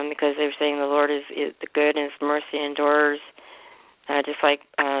because they were saying the Lord is the good and his mercy endures, just like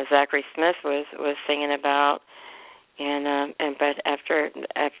Zachary Smith was singing about. But after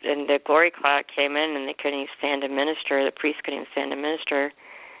the glory cloud came in and they couldn't even stand to minister, the priests couldn't even stand to minister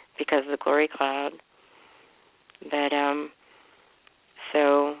because of the glory cloud. But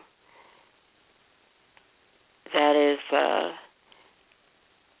so that is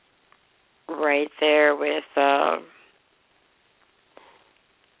right there with so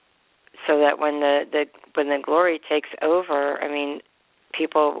that when the glory takes over, I mean,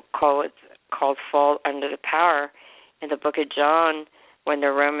 people call it called fall under the power. In the book of John, when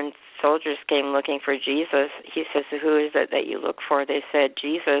the Roman soldiers came looking for Jesus, he says, who is it that you look for? They said,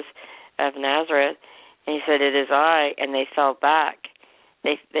 Jesus of Nazareth. And he said, it is I. And they fell back.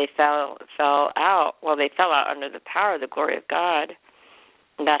 They fell out. Well, they fell out under the power of the glory of God.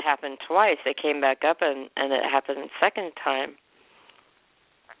 And that happened twice. They came back up, and it happened the second time.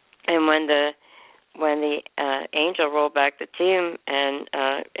 And when the angel rolled back the tomb and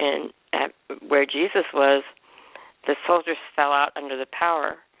where Jesus was, the soldiers fell out under the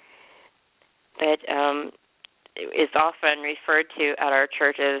power. That is often referred to at our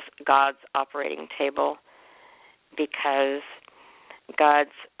church as God's operating table, because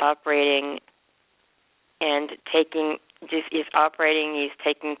God's operating and he's operating, he's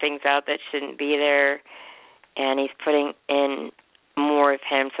taking things out that shouldn't be there, and he's putting in more of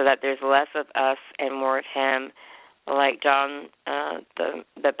him so that there's less of us and more of him. Like John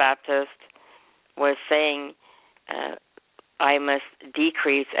the Baptist was saying, I must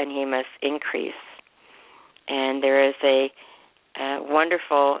decrease and he must increase. And there is a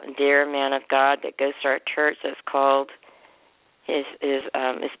wonderful, dear man of God that goes to our church that's called is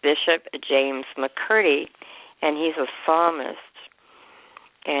Bishop James McCurdy, and he's a psalmist.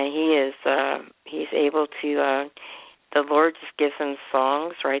 And he's able to, the Lord just gives him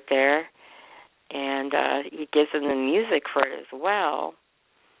songs right there, and he gives him the music for it as well.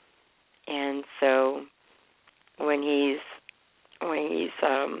 And so when he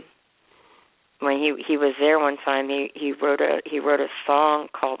was there one time, he wrote a song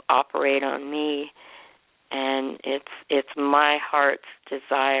called "Operate on Me," and it's my heart's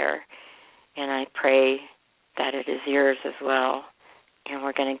desire, and I pray that it is yours as well. And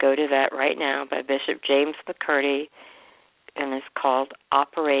we're going to go to that right now by Bishop James McCurdy, and it's called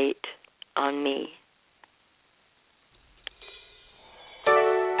 "Operate on Me."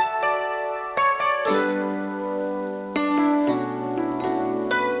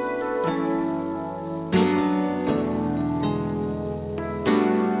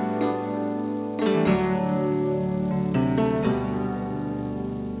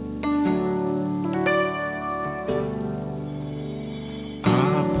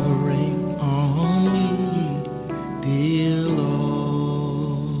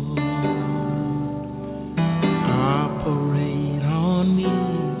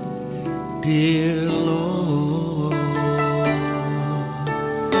 dear Lord.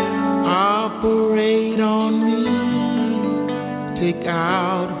 Operate on me, take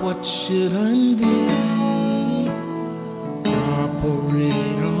out what shouldn't be.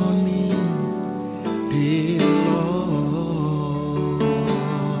 Operate on me, dear Lord.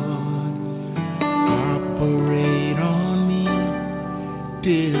 Operate on me,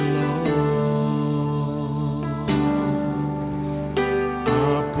 dear Lord.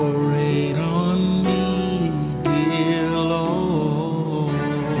 Operate on me, dear Lord.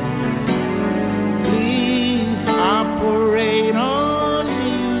 Please operate on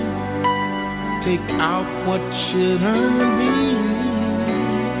me, take out what shouldn't be.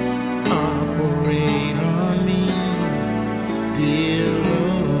 Operate on me, dear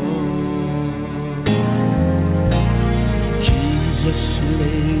Lord. Jesus,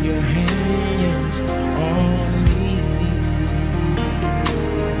 lay your hands on me.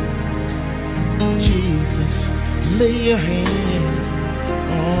 Jesus, lay your hands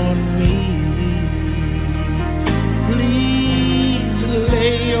on me. Please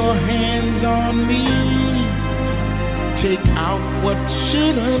lay your hands on me. Take out what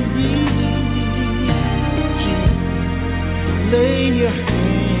shouldn't be. Jesus, lay your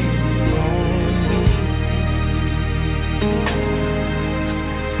hands on me.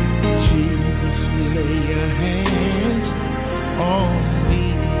 Jesus, lay your hands on me.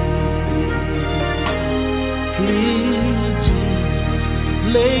 Please, Jesus,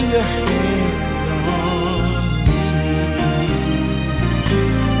 lay your hands on me.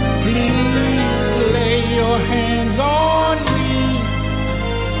 Please lay your hands on me.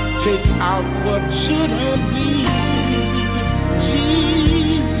 Take out what shouldn't be.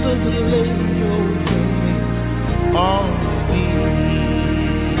 Jesus, lay your hands on me.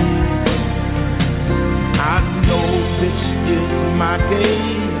 I know this is my day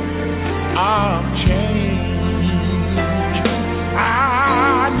of change.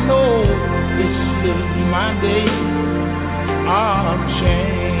 I know this is my day of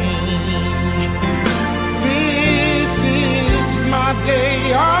change. This is my day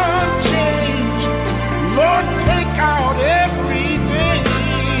of change. Lord, take out everything.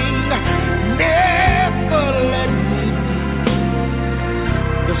 Never let me be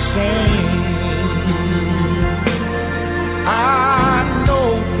the same. I know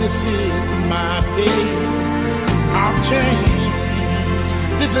this is my day of change.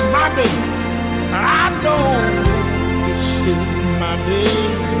 This is my day. I know this is my day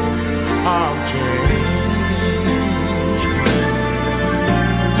of change.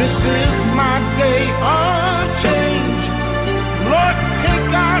 This is my day of change. Lord,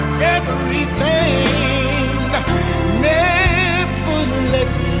 take out everything. Never let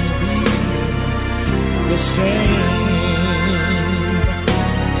me be the same.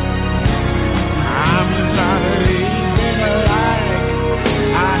 I'm not living like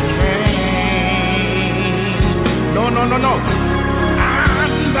I came. No.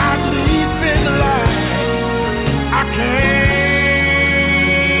 I'm not living like I came.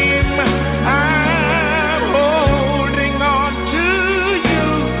 I'm holding on to you.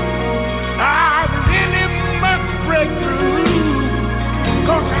 I really must break through,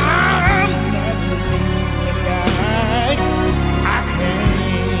 'cause I'm not living like I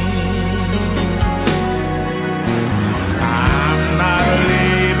came. I'm not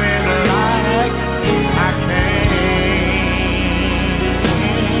living like I came.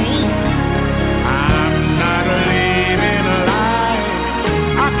 I'm not living like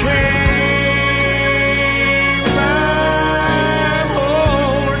I came. I'm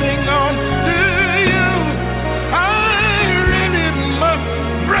holding on to you. I really must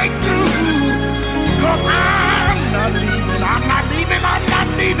break through, 'cause I'm not leaving. I'm not leaving like I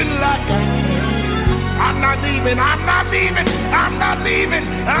came. I'm not leaving.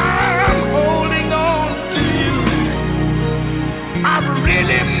 I'm holding on to you. I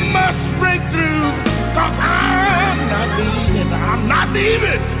really must break through, 'cause I'm not leaving. I'm not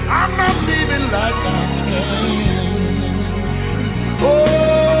leaving like I came.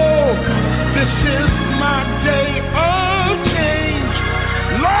 Oh, this is my day of change.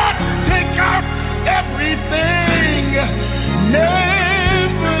 Lord, take out everything.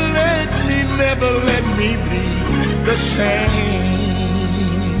 Never let me be the same.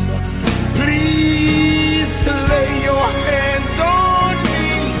 Please lay your hands on me.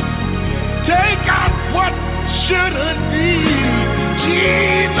 Take out what shouldn't be.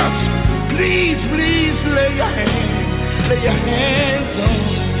 Jesus, please lay your hands on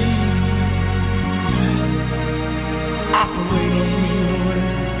me. Operate on me, Lord.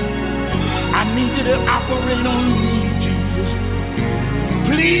 I need you to operate on me, Jesus.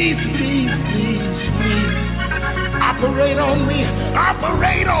 Please operate on me.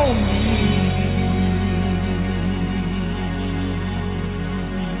 Operate on me.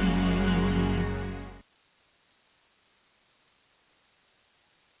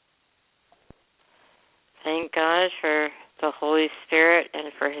 Thank God for the Holy Spirit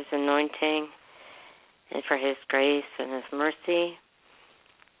and for His anointing and for His grace and His mercy,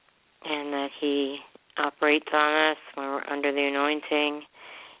 and that He operates on us when we're under the anointing,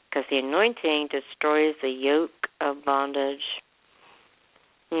 because the anointing destroys the yoke of bondage.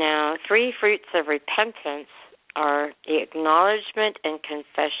 Now, 3 fruits of repentance are the acknowledgement and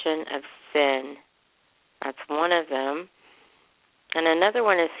confession of sin. That's one of them. And another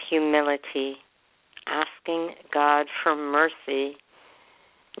one is humility, asking God for mercy.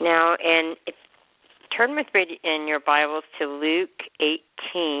 Now, turn with me in your Bibles to Luke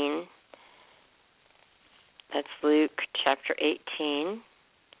 18. That's Luke chapter 18.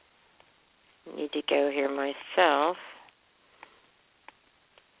 I need to go here myself.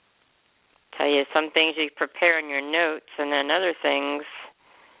 Tell you some things you prepare in your notes, and then other things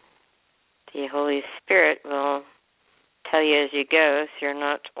the Holy Spirit will tell you as you go, so you're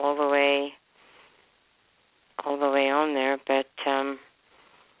not all the way on there. But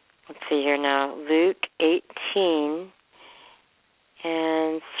let's see here now, Luke 18,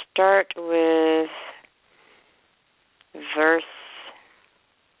 and start with verse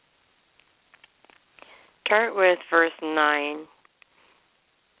 9.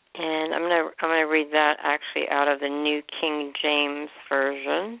 And I'm gonna read that actually out of the New King James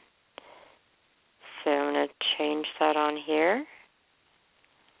Version. So I'm going to change that on here.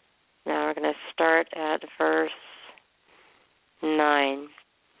 Now we're going to start at verse 9.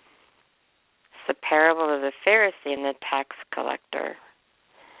 It's the parable of the Pharisee and the tax collector.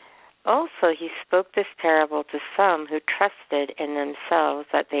 Also, he spoke this parable to some who trusted in themselves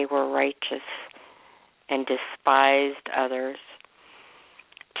that they were righteous and despised others.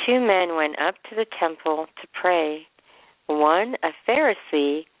 2 men went up to the temple to pray, one a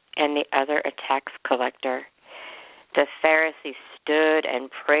Pharisee and the other a tax collector. The Pharisee stood and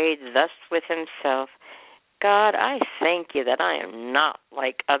prayed thus with himself, God, I thank you that I am not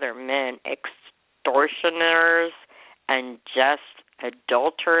like other men, extortioners, unjust,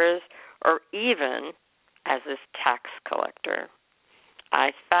 adulterers, or even as this tax collector.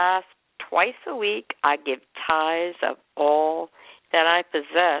 I fast twice a week. I give tithes of all that I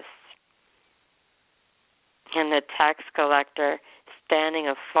possess. And the tax collector, standing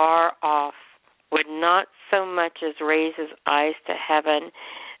afar off, would not so much as raise his eyes to heaven,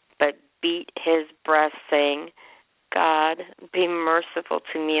 but beat his breast, saying, God, be merciful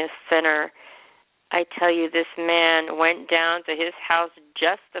to me, a sinner. I tell you, this man went down to his house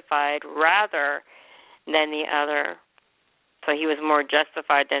justified rather than the other. So he was more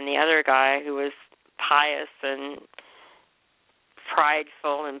justified than the other guy who was pious and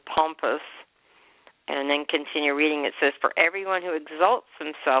prideful and pompous. And then continue reading. It says, for everyone who exalts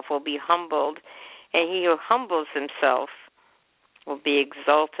himself will be humbled, and he who humbles himself will be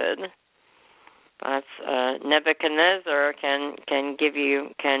exalted. That's Nebuchadnezzar can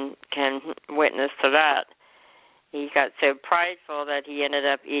witness to that. He got so prideful that he ended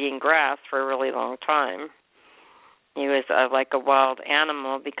up eating grass for a really long time. He was like a wild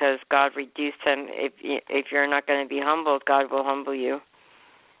animal because God reduced him. If you're not going to be humbled, God will humble you.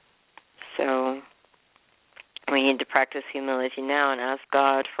 So we need to practice humility now and ask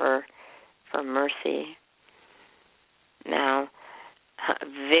God for mercy. Now,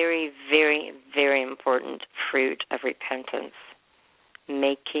 very, very, very important fruit of repentance,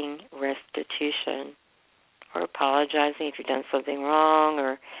 making restitution or apologizing if you've done something wrong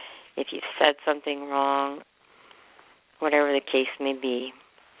or if you've said something wrong, whatever the case may be.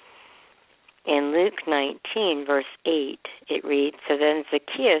 In Luke 19, verse 8, it reads, So then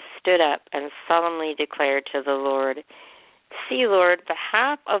Zacchaeus stood up and solemnly declared to the Lord, See, Lord, the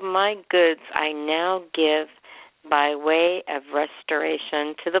half of my goods I now give by way of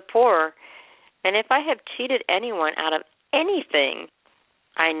restoration to the poor. And if I have cheated anyone out of anything,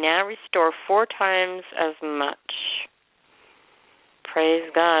 I now restore 4 times as much. Praise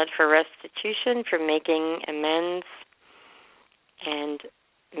God for restitution, for making amends and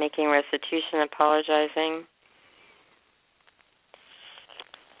making restitution, apologizing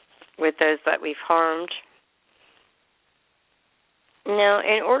with those that we've harmed. Now,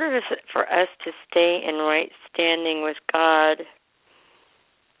 in order for us to stay in right standing with God,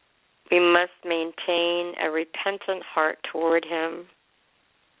 we must maintain a repentant heart toward Him.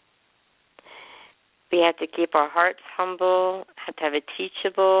 We have to keep our hearts humble, have to have a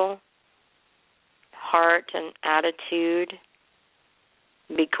teachable heart and attitude,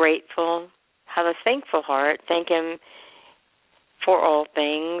 be grateful, have a thankful heart. Thank Him for all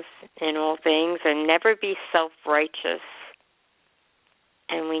things, in all things, and never be self-righteous.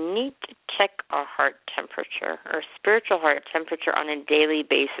 And we need to check our heart temperature, our spiritual heart temperature on a daily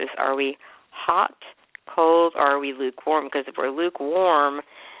basis. Are we hot, cold, or are we lukewarm? Because if we're lukewarm,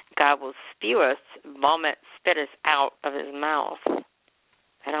 God will spew us, vomit, spit us out of His mouth.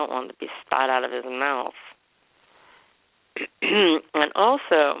 I don't want to be spat out of His mouth. And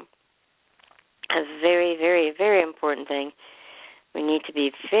also, a very, very, very important thing, we need to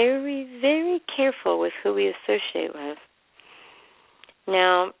be very, very careful with who we associate with.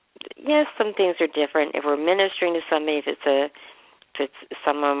 Now, yes, some things are different. If we're ministering to somebody, if it's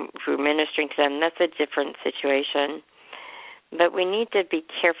someone who we're ministering to them, that's a different situation. But we need to be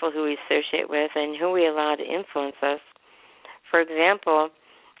careful who we associate with and who we allow to influence us. For example,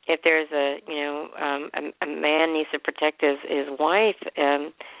 if there's a man needs to protect his wife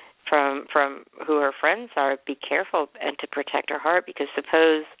from who her friends are, be careful and to protect her heart, because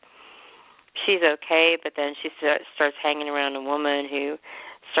suppose she's okay, but then she starts hanging around a woman who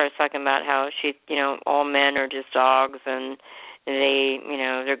starts talking about how all men are just dogs and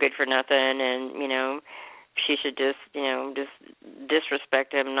they're good for nothing, and she should just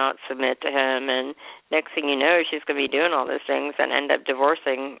disrespect him, not submit to him, and next thing you know, she's going to be doing all those things and end up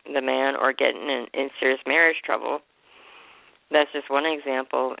divorcing the man or getting in serious marriage trouble. That's just one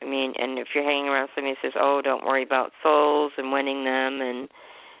example. I mean, and if you're hanging around somebody who says, "Oh, don't worry about souls and winning them," and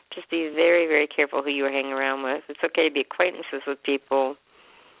just be very, very careful who you are hanging around with. It's okay to be acquaintances with people,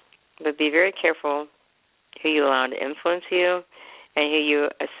 but be very careful who you allow to influence you and who you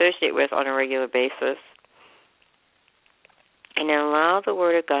associate with on a regular basis. And allow the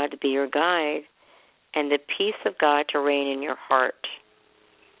Word of God to be your guide and the peace of God to reign in your heart.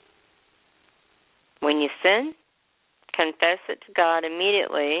 When you sin, confess it to God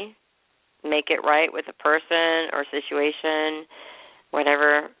immediately. Make it right with a person or situation,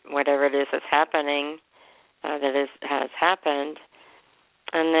 whatever it is that's happening, has happened.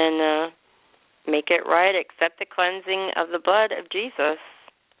 And then make it right. Accept the cleansing of the blood of Jesus.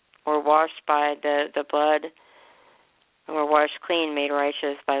 We're washed by the blood. We're washed clean, made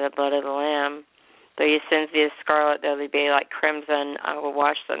righteous by the blood of the Lamb. Though your sins be as scarlet, they'll be like crimson. I will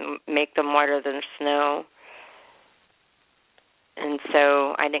wash them, make them whiter than snow. And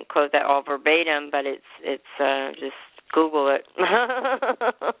so I didn't quote that all verbatim, but it's just Google it.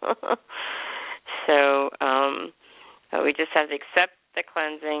 So we just have to accept the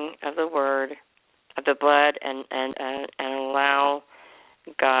cleansing of the Word, of the blood, and allow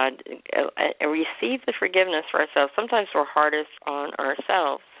God, receive the forgiveness for ourselves. Sometimes we're hardest on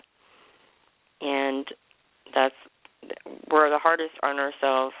ourselves, and we're the hardest on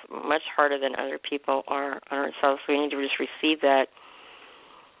ourselves, much harder than other people are on ourselves. So we need to just receive that.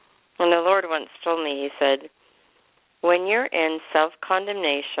 And the Lord once told me, He said, when you're in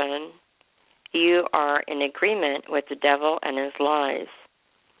self-condemnation, you are in agreement with the devil and his lies.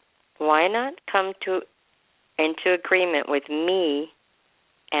 Why not come into agreement with me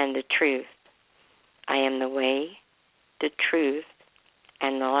and the truth? I am the way, the truth,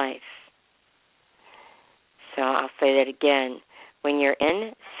 and the life. So I'll say that again. When you're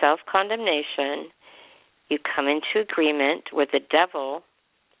in self-condemnation, you come into agreement with the devil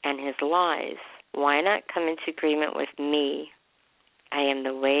and his lies. Why not come into agreement with me? I am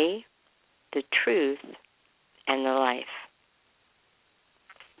the way, the truth, and the life.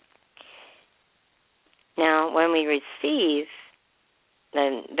 Now, when we receive,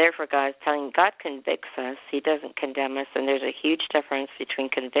 then therefore God convicts us. He doesn't condemn us, and there's a huge difference between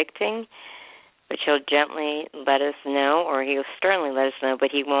convicting, which He'll gently let us know, or He'll sternly let us know,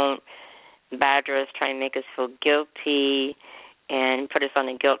 but He won't badger us, try and make us feel guilty and put us on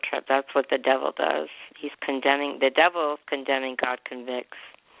a guilt trip. That's what the devil does. He's condemning. The devil is condemning, God convicts.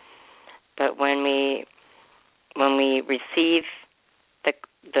 But when we receive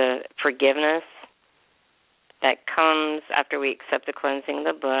the forgiveness that comes after we accept the cleansing of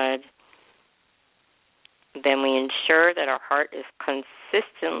the blood, then we ensure that our heart is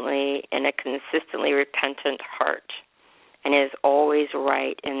consistently repentant heart, and is always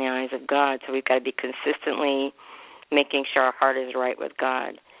right in the eyes of God. So we've got to be consistently making sure our heart is right with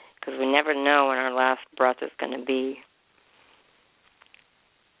God, because we never know when our last breath is going to be.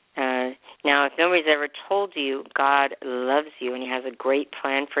 Now, if nobody's ever told you God loves you and He has a great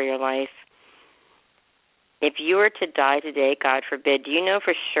plan for your life, if you were to die today, God forbid, do you know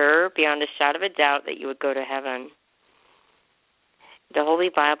for sure, beyond a shadow of a doubt, that you would go to heaven? The Holy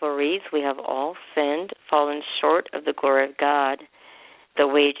Bible reads, we have all sinned, fallen short of the glory of God. The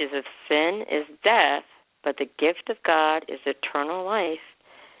wages of sin is death, but the gift of God is eternal life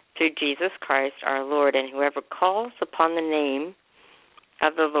through Jesus Christ our Lord, and whoever calls upon the name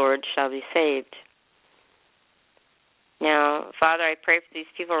of the Lord shall be saved. Now, Father, I pray for these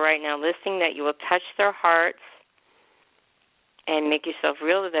people right now listening that you will touch their hearts and make yourself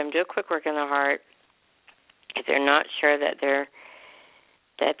real to them. Do a quick work in their heart. If they're not sure that they're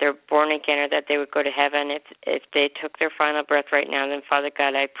born again or that they would go to heaven, if they took their final breath right now, then Father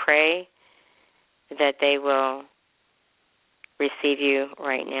God, I pray that they will receive you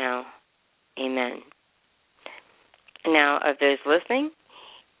right now. Amen. Now, of those listening,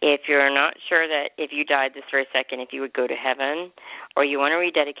 if you're not sure that if you died this very second, if you would go to heaven, or you want to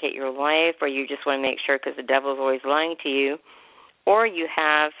rededicate your life, or you just want to make sure because the devil's always lying to you, or you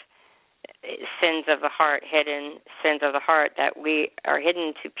have sins of the heart, hidden sins of the heart that we are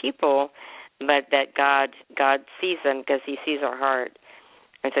hidden to people, but that God sees them because he sees our heart.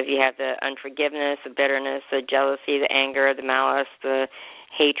 And so if you have the unforgiveness, the bitterness, the jealousy, the anger, the malice, the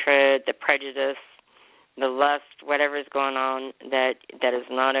hatred, the prejudice, the lust, whatever is going on that is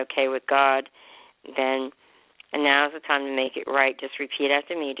not okay with God, then now is the time to make it right. Just repeat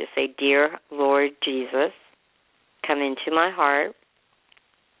after me. Just say, Dear Lord Jesus, come into my heart.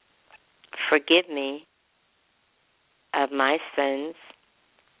 Forgive me of my sins.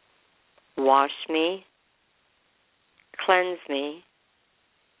 Wash me. Cleanse me.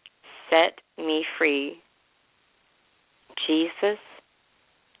 Set me free. Jesus,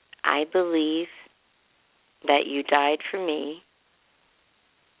 I believe that you died for me.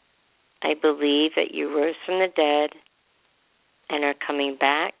 I believe that you rose from the dead and are coming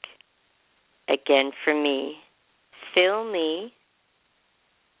back again for me. Fill me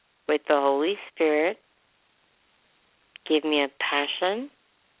with the Holy Spirit. Give me a passion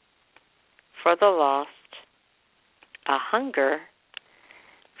for the lost, a hunger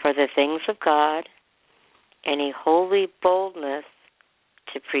for the things of God, and a holy boldness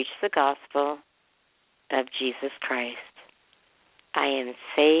to preach the gospel of Jesus Christ. I am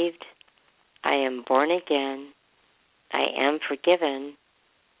saved. I am born again. I am forgiven.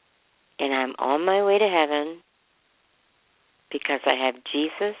 And I'm on my way to heaven because I have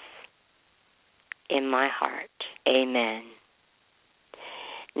Jesus in my heart. Amen.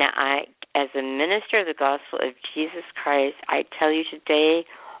 Now, as a minister of the gospel of Jesus Christ, I tell you today,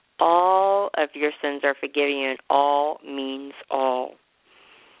 all of your sins are forgiven you, and all means all.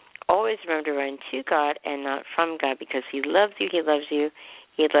 Always remember to run to God and not from God, because he loves you, he loves you,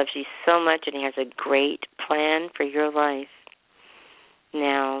 he loves you so much, and he has a great plan for your life.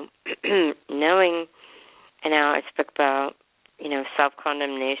 Now, knowing, and now I spoke about,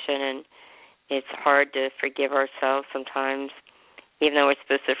 self-condemnation, and it's hard to forgive ourselves sometimes, even though we're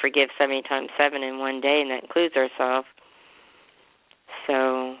supposed to forgive 70 times 7 in one day, and that includes ourselves.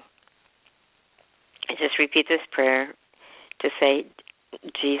 So I just repeat this prayer to say,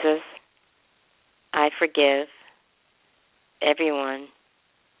 Jesus, I forgive everyone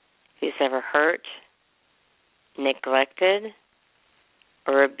who's ever hurt, neglected,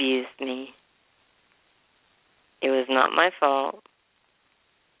 or abused me. It was not my fault.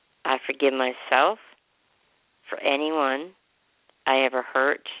 I forgive myself for anyone I ever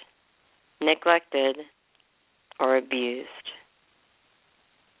hurt, neglected, or abused,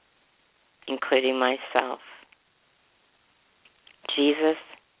 including myself. Jesus,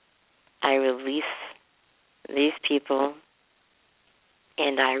 I release these people,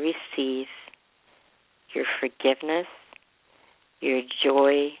 and I receive your forgiveness, your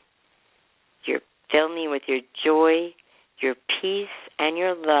joy, fill me with your joy, your peace, and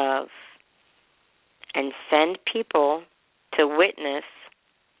your love, and send people to witness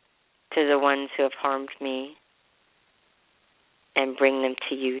to the ones who have harmed me, and bring them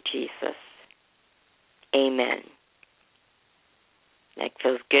to you, Jesus. Amen. That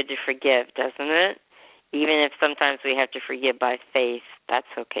feels good to forgive, doesn't it? Even if sometimes we have to forgive by faith, that's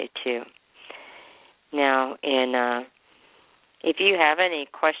okay too. Now, if you have any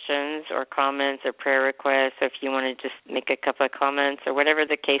questions or comments or prayer requests, or if you want to just make a couple of comments or whatever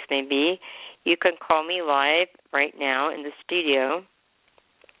the case may be, you can call me live right now in the studio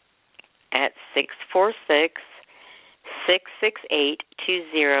at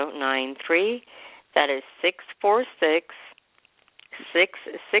 646-668-2093. That is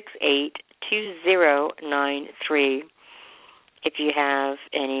 646-668-2093. If you have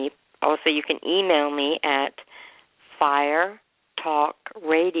any, also you can email me at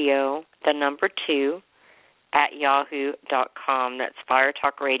firetalkradio, 2, at yahoo.com. That's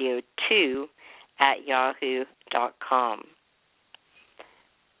firetalkradio2 at yahoo.com.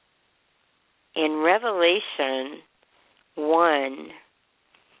 In Revelation 1,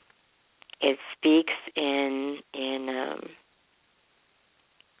 it speaks in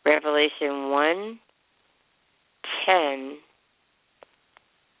Revelation 1:10,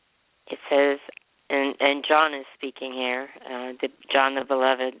 it says, and John is speaking here, John the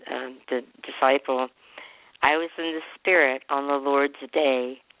beloved, the disciple, I was in the Spirit on the Lord's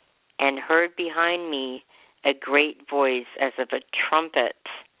day and heard behind me a great voice as of a trumpet,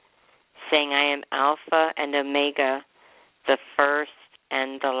 saying, I am Alpha and Omega, the first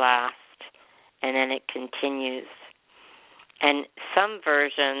and the last. And then it continues. And some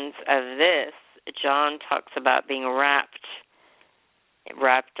versions of this, John talks about being wrapped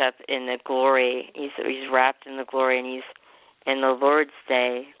up in the glory. He's wrapped in the glory, and he's in the Lord's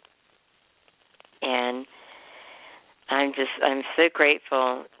day. And I'm so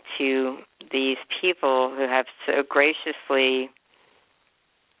grateful to these people who have so graciously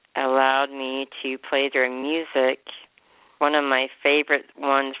allowed me to play their music. One of my favorite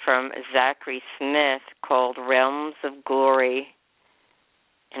ones from Zachary Smith called Realms of Glory.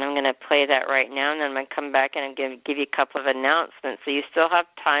 And I'm going to play that right now, and then I'm going to come back and I'm going to give you a couple of announcements. So you still have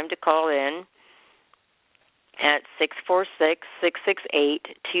time to call in at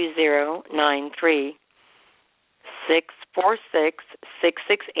 646-668-2093.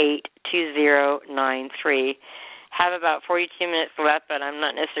 646-668-2093. Have about 42 minutes left, but I'm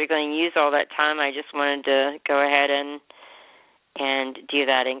not necessarily going to use all that time. I just wanted to go ahead and do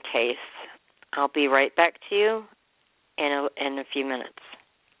that in case. I'll be right back to you in a few minutes.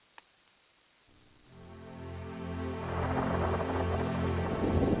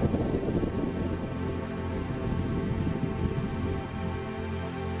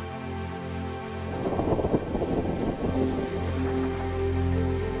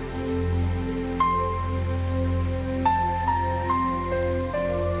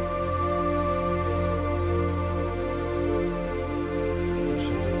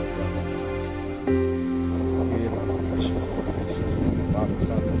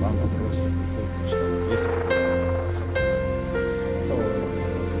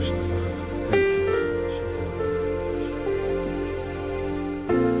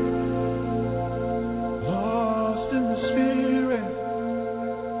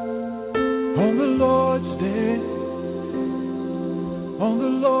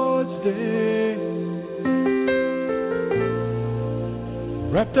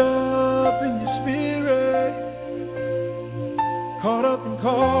 Wrapped up in your spirit, caught up and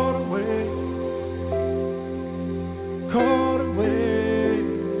caught away,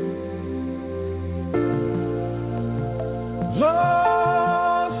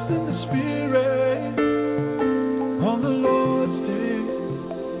 lost in the spirit, on the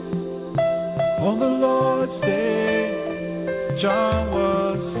Lord's day, John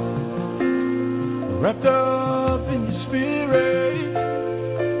was wrapped up in your spirit,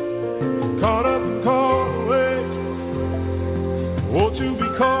 caught up and caught away. Oh, to be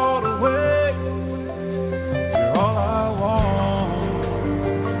caught away, you're all I want.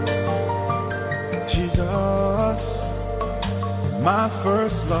 Jesus, my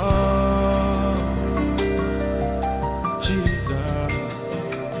first love. Jesus,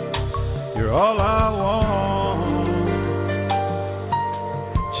 you're all I want.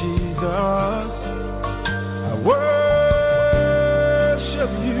 Jesus, I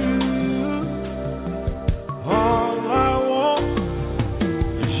worship you.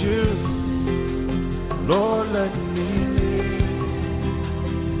 Lord, let me live.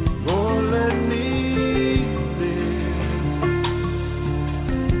 Lord, let me live.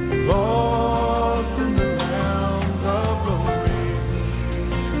 Lost in the realms of glory.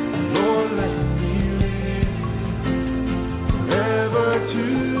 Lord, let me live. Forever to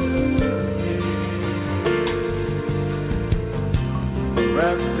live.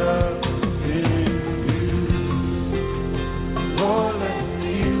 Wrapped up in you. Lord, let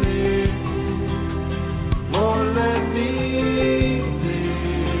me live. Lord, let me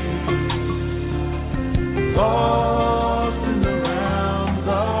live, lost in the realms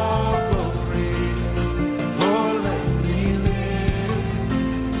of glory. Lord, let me live,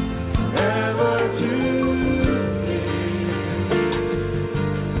 ever to live,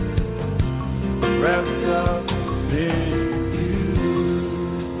 wrapped up in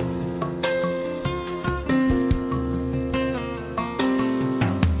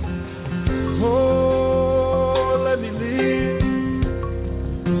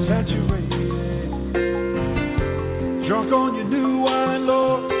drunk on your new wine,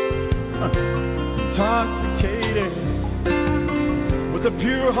 Lord, intoxicated, with a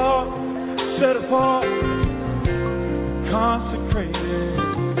pure heart, set apart, consecrated.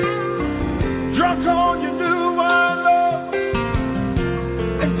 Drunk on your new wine, Lord,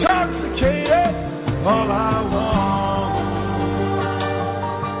 intoxicated, all I want.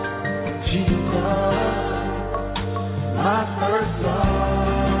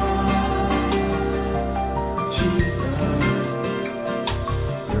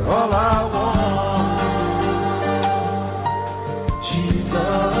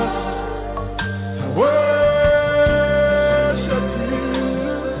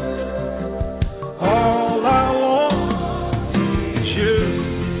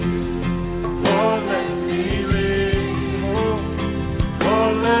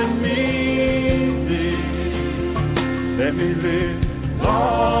 Let me live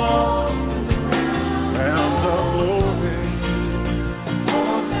long round of glory.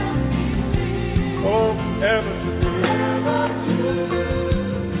 Oh, ever to be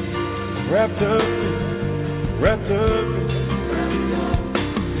wrapped up in, wrapped up in.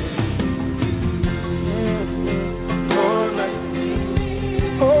 Lord, let me,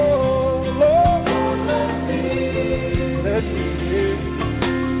 oh Lord, let me live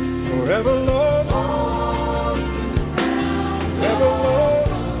forever, Lord. Forever, Lord.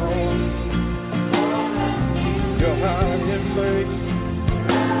 Your hiding place,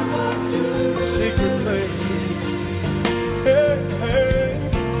 secret place. Hey, hey.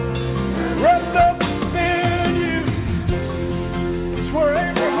 Wrapped up in you. It's where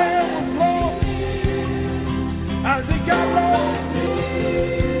Abraham was lost. As he got lost,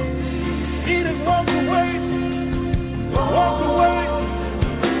 Eden walked away. Walked away.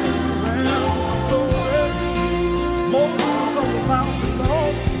 Walked away. Moses was on the mountain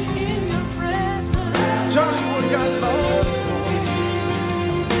lost. Joshua got lost.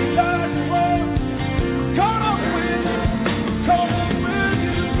 Elijah was caught up with you. Caught up with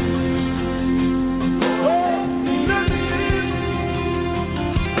you. Lord, let me in.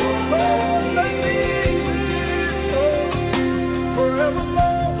 Lord, let me in. Lord, forever,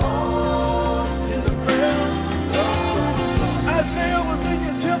 Lord, in the prayer. Isaiah was in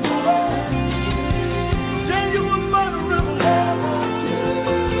your temple, Lord. Daniel was by the river, Lord.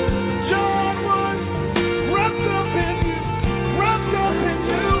 John was wrapped up in you. Wrapped up in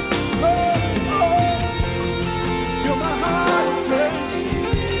you, Lord, Lord. You're my hiding place,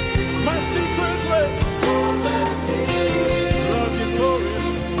 my secret place. Love your glory,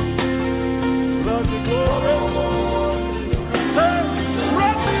 love your glory. Say,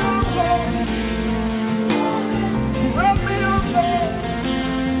 wrap me up, Lord. Wrap me up, Lord.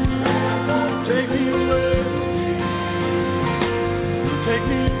 Take me away. Take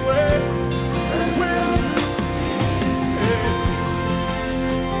me away.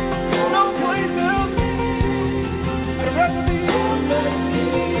 No place else. I'd rather be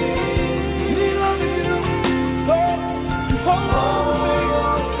me loving you, Lord. You hold on to me.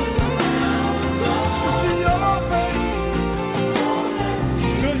 It's in your face.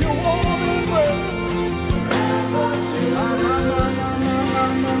 Feel your warm embrace.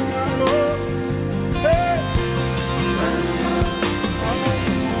 Lord. Hey.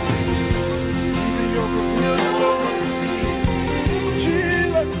 Even your familiar, Lord.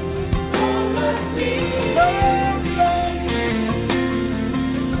 Jesus. Love, Lord.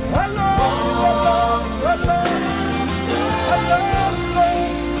 I love you, Lord. I love you, Lord.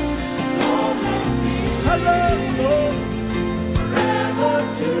 I love you, Lord.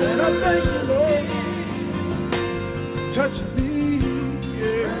 And I thank you, Lord. Touch me,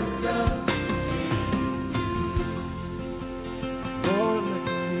 yeah. Lord, let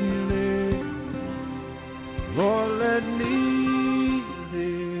me live. Lord, let me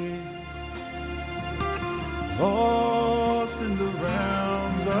live. Lost in the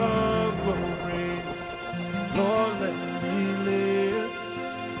realms of glory. Lord, let me live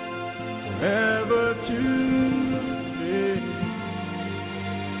forever to live.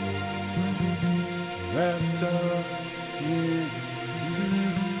 Wrapped up in you.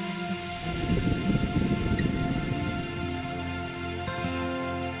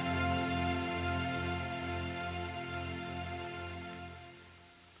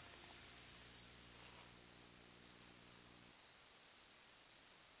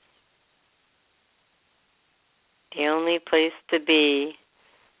 The only place to be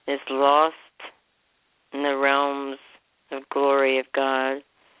is lost in the realms of glory of God,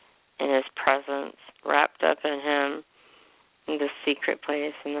 in His presence, wrapped up in Him, in the secret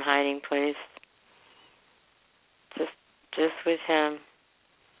place, in the hiding place, just with Him.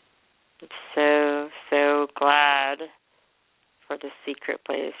 I'm so glad for the secret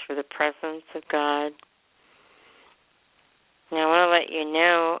place, for the presence of God. Now, I want to let you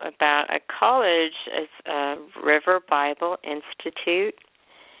know about a college. It's River Bible Institute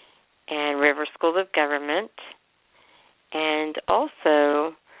and River School of Government, and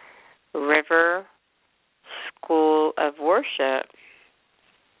also River School of Worship.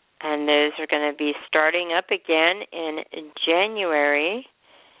 And those are going to be starting up again in January.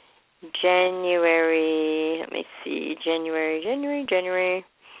 Let me see, January.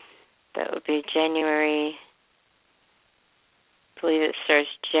 That would be January. I believe it starts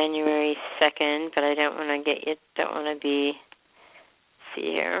January 2nd, but I don't want to see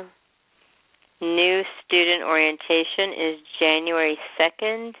here. New student orientation is January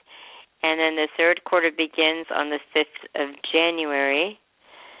 2nd, and then the third quarter begins on the 5th of January.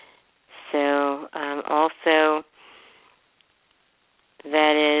 So also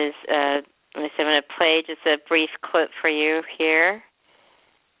play just a brief clip for you here.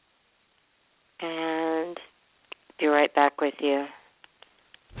 And be right back with you.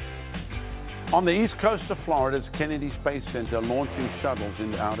 On the east coast of Florida's Kennedy Space Center launching shuttles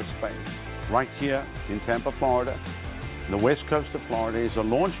into outer space. Right here in Tampa, Florida, the west coast of Florida is a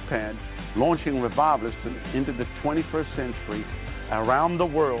launch pad launching revivalists into the 21st century around the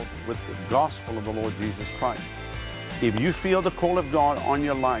world with the gospel of the Lord Jesus Christ. If you feel the call of God on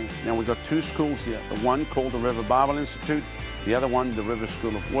your life, now we've got two schools here, the one called the River Bible Institute, the other one the River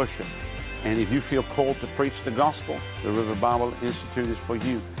School of Worship. And if you feel called to preach the gospel, the River Bible Institute is for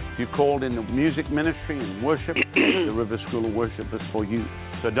you. If you're called in the music ministry and worship, the River School of Worship is for you.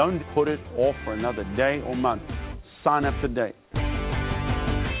 So don't put it off for another day or month. Sign up today.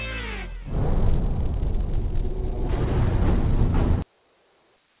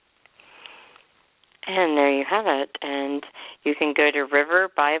 And there you have it. And you can go to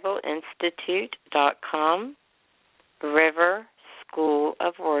riverbibleinstitute.com,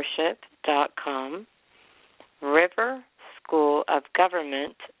 riverschoolofworship.com,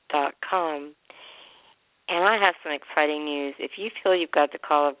 riverschoolofgovernment.com. And I have some exciting news. If you feel you've got the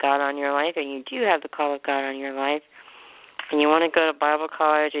call of God on your life, and you do have the call of God on your life, and you want to go to Bible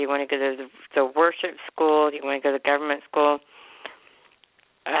college, or you want to go to the worship school, you want to go to government school,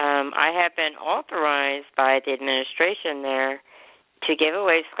 I have been authorized by the administration there to give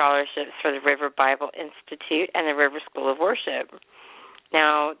away scholarships for the River Bible Institute and the River School of Worship.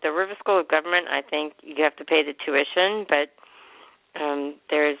 Now, the River School of Government, I think you have to pay the tuition, but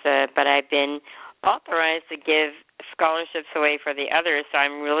but I've been authorized to give scholarships away for the others, so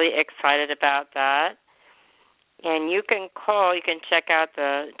I'm really excited about that. And you can call, you can check out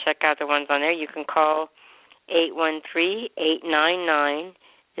the ones on there. You can call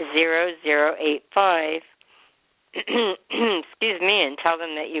 813-899-0085. Excuse me, and tell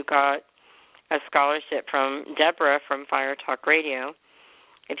them that you got a scholarship from Deborah from Fire Talk Radio.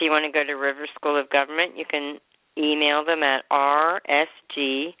 If you want to go to River School of Government, you can email them at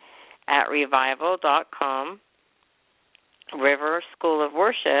rsg@revival.com. River School of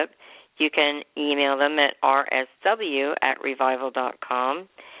Worship, you can email them at rsw@revival.com.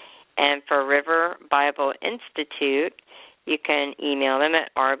 And for River Bible Institute, you can email them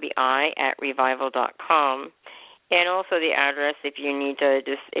at rbi@revival.com. And also the address if you need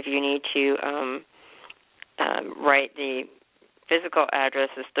to write the physical address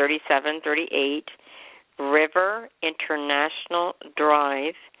is 3738 River International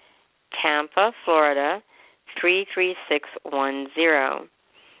Drive, Tampa, Florida 33610.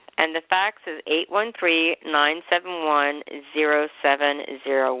 And the fax is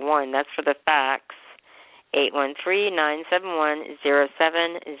 813-971-0701. That's for the fax,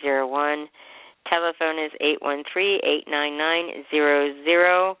 813-971-0701. Telephone is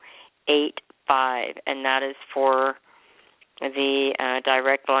 813-899-0085, and that is for the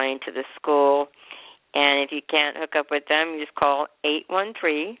direct line to the school. And if you can't hook up with them, you just call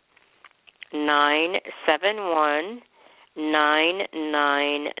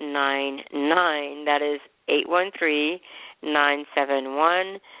 813-971-9999. That is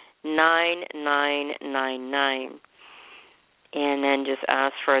 813-971-9999. And then just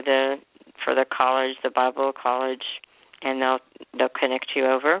ask for the college, the Bible college, and they'll connect you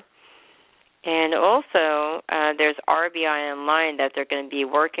over. And also, there's RBI Online that they're going to be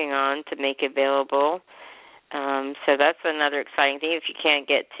working on to make available. So that's another exciting thing. If you can't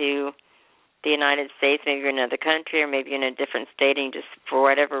get to the United States, maybe you're in another country, or maybe you're in a different state, and just for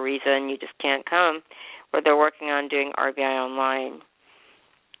whatever reason you just can't come, or they're working on doing RBI Online.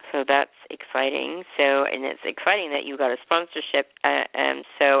 So that's exciting. And it's exciting that you got a sponsorship,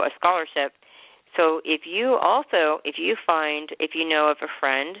 so a scholarship. So if you know of a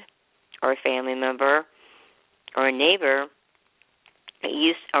friend or a family member or a neighbor,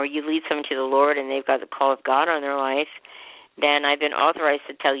 or you lead someone to the Lord and they've got the call of God on their life, then I've been authorized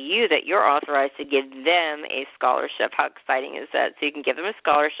to tell you that you're authorized to give them a scholarship. How exciting is that? So you can give them a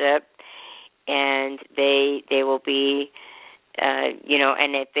scholarship, and they will be, and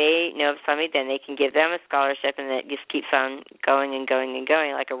if they know of somebody, then they can give them a scholarship, and it just keeps on going and going and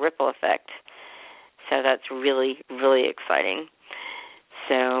going like a ripple effect. So that's really, really exciting.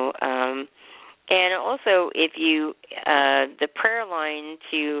 So, and also if you, the prayer line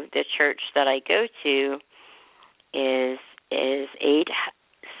to the church that I go to is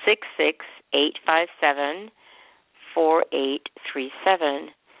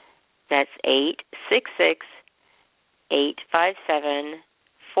 866-857-4837. That's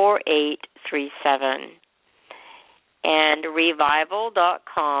 866-857-4837. And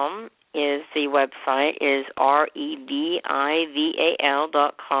revival.com is the website, is REVIVAL.com.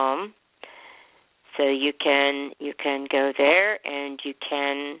 So you can go there and you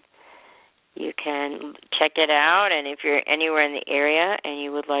can check it out. And if you're anywhere in the area and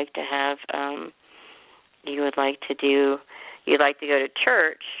you would like to have you'd like to go to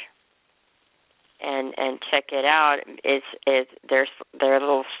church and check it out, is their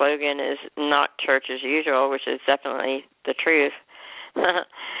little slogan is not church as usual, which is definitely the truth.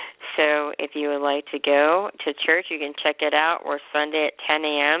 So if you would like to go to church, you can check it out. We're Sunday at 10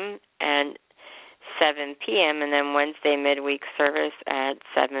 a.m. and 7 p.m., and then Wednesday midweek service at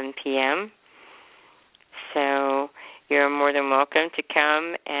 7 p.m. So you're more than welcome to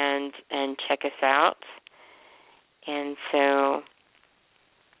come and check us out. And so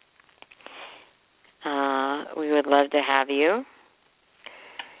we would love to have you.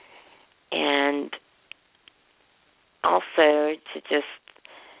 And also to just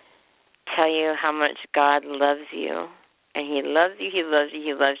tell you how much God loves you. And He loves you, He loves you,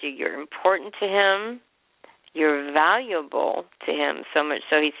 He loves you. You're important to Him. You're valuable to Him, so much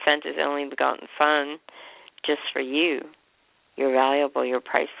so He sent His only begotten Son just for you. You're valuable, you're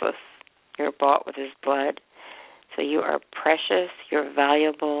priceless. You're bought with His blood. So you are precious, you're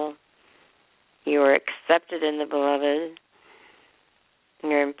valuable, you are accepted in the Beloved.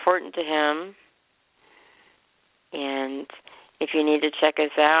 You're important to Him. And if you need to check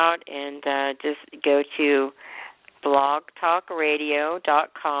us out, and just go to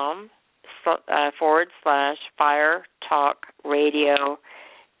blogtalkradio.com /Fire Talk Radio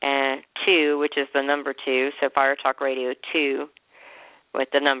 2, which is the number 2, so Fire Talk Radio 2 with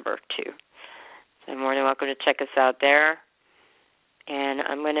the number 2. So more than welcome to check us out there. And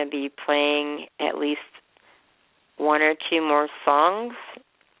I'm going to be playing at least one or two more songs,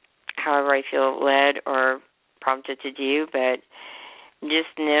 however I feel led or prompted to do, but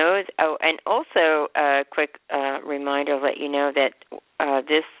just know, and also a quick reminder to let you know that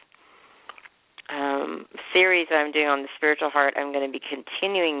this series I'm doing on the spiritual heart, I'm going to be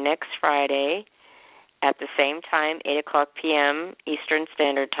continuing next Friday at the same time, 8 o'clock p.m. Eastern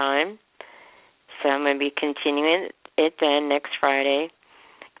Standard Time. So I'm going to be continuing it then next Friday,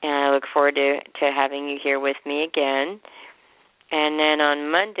 and I look forward to having you here with me again. And then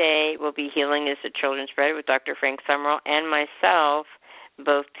on Monday, we'll be Healing is the Children's Bread with Dr. Frank Summerall and myself,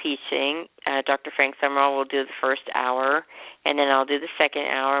 both teaching. Dr. Frank Summerall will do the first hour, and then I'll do the second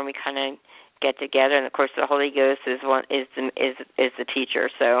hour, and we kind of get together. And of course, the Holy Ghost is the teacher.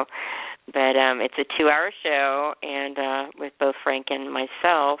 So, but it's a 2-hour show, and with both Frank and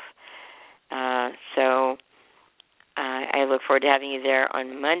myself. So I look forward to having you there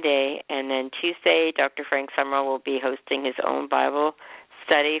on Monday. And then Tuesday, Dr. Frank Summerall will be hosting his own Bible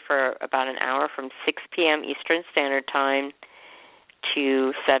study for about an hour from 6 p.m. Eastern Standard Time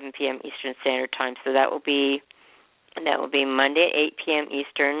to 7 p.m. Eastern Standard Time. So that will be Monday at 8 p.m.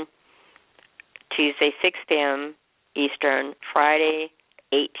 Eastern, Tuesday 6 p.m. Eastern, Friday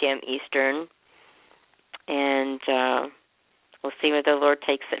 8 p.m. Eastern, and we'll see where the Lord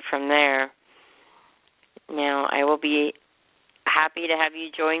takes it from there. Now, I will be happy to have you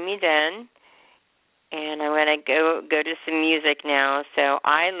join me then, and I'm going to go to some music now. So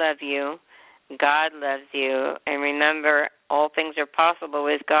I love you, God loves you, and remember, all things are possible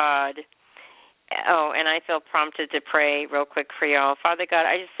with God. Oh, and I feel prompted to pray real quick for y'all. Father God,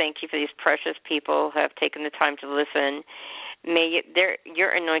 I just thank you for these precious people who have taken the time to listen. May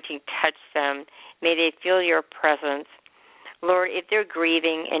your anointing touch them. May they feel your presence. Lord, if they're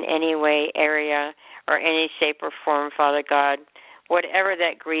grieving in any way, area, or any shape or form, Father God, whatever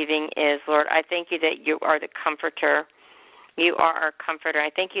that grieving is, Lord, I thank you that you are the comforter. You are our comforter. I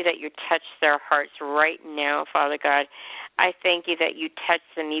thank you that you touch their hearts right now, Father God. I thank you that you touch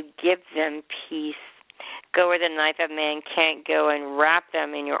them. You give them peace. Go where the knife of man can't go, and wrap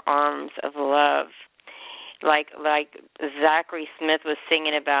them in your arms of love. Like Zachary Smith was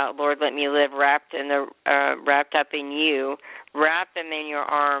singing about, Lord, let me live wrapped up in you. Wrap them in your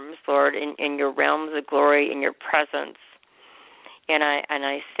arms, Lord, in your realms of glory, in your presence. And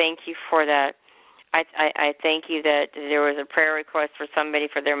I thank you for that. I thank you that there was a prayer request for somebody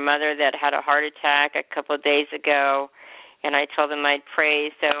for their mother that had a heart attack a couple of days ago, and I told them I'd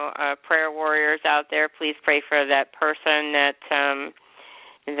pray. So prayer warriors out there, please pray for that person that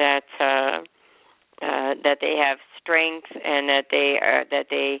they have strength, and that they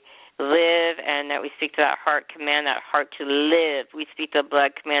live, and that we speak to that heart, command that heart to live. We speak to the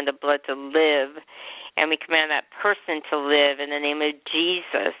blood, command the blood to live, and we command that person to live in the name of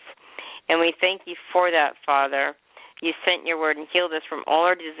Jesus. And we thank you for that, Father. You sent your word and healed us from all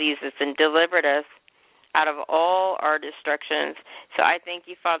our diseases and delivered us out of all our destructions. So I thank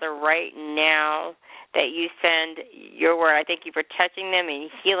you, Father, right now that you send your word. I thank you for touching them and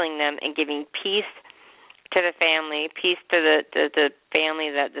healing them and giving peace to the family, peace to the family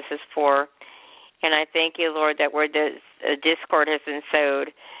that this is for. And I thank you, Lord, that where the discord has been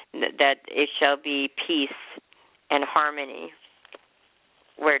sowed, that it shall be peace and harmony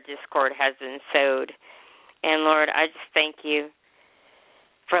where discord has been sowed. And, Lord, I just thank you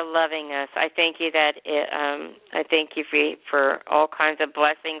for loving us. I thank you that I thank you for all kinds of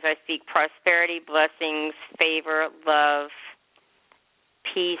blessings. I speak prosperity, blessings, favor, love,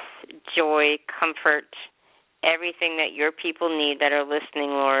 peace, joy, comfort, everything that your people need that are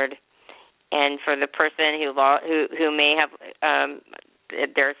listening, Lord. And for the person who may have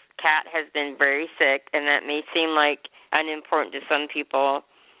their cat has been very sick, and that may seem like unimportant to some people,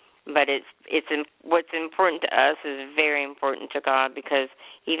 but it's what's important to us is very important to God, because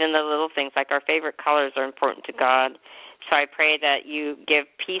even the little things like our favorite colors are important to God. So I pray that you give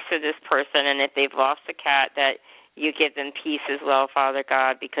peace to this person, and if they've lost a cat, that you give them peace as well, Father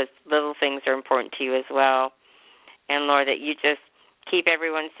God, because little things are important to you as well. And, Lord, that you just keep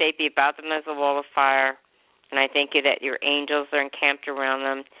everyone safe, be about them as a wall of fire. And I thank you that your angels are encamped around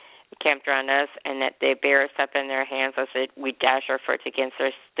them, encamped around us, and that they bear us up in their hands as we dash our foot against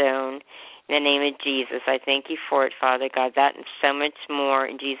our stone. In the name of Jesus, I thank you for it, Father God, that and so much more.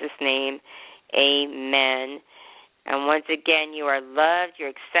 In Jesus' name, amen. And once again, you are loved, you're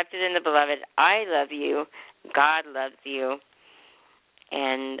accepted in the beloved. I love you. God loves you.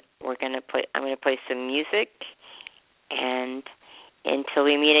 And I'm going to play some music. And until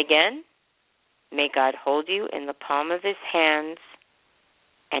we meet again, may God hold you in the palm of his hands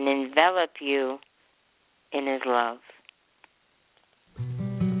and envelop you in his love.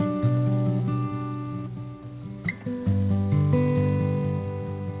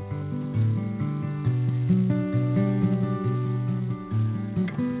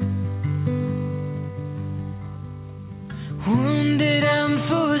 Wounded and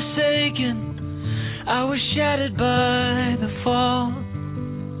forsaken, I was shattered by the fall.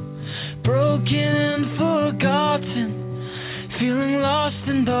 Broken and forgotten, feeling lost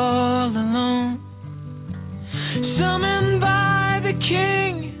and all alone. Summoned by the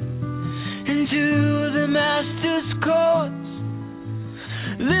King into the Master's courts,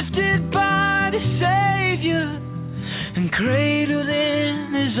 lifted by the Savior and cradled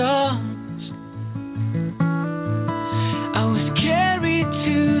in his arms. I was carried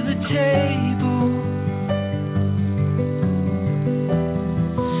to the table,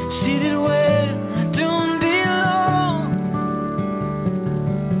 seated where I don't belong,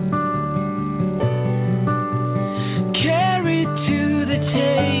 carried to the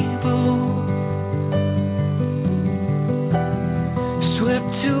table,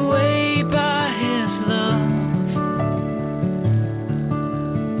 swept away by his love.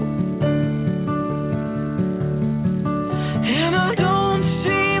 And I don't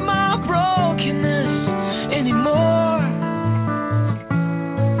see my brokenness anymore.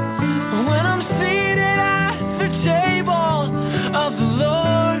 When I'm seated at the table of the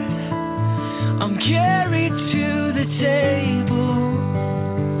Lord, I'm carried to the table.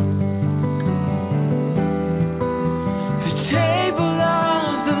 The table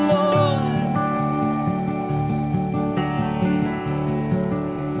of the Lord.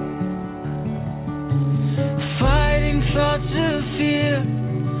 Fighting thoughts of fear,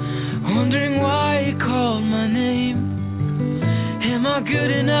 wondering why he called my name. Am I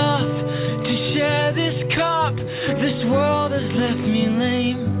good enough to share this cup? This world has left me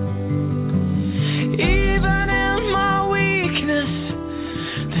lame. Even in my weakness,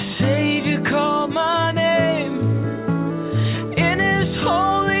 the Savior called my name. In his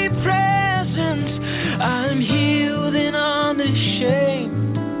holy presence, I'm healed and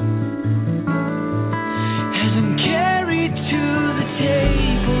unashamed. As I'm carried to the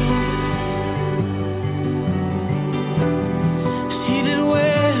table, seated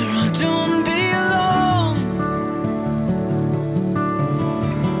where I don't belong,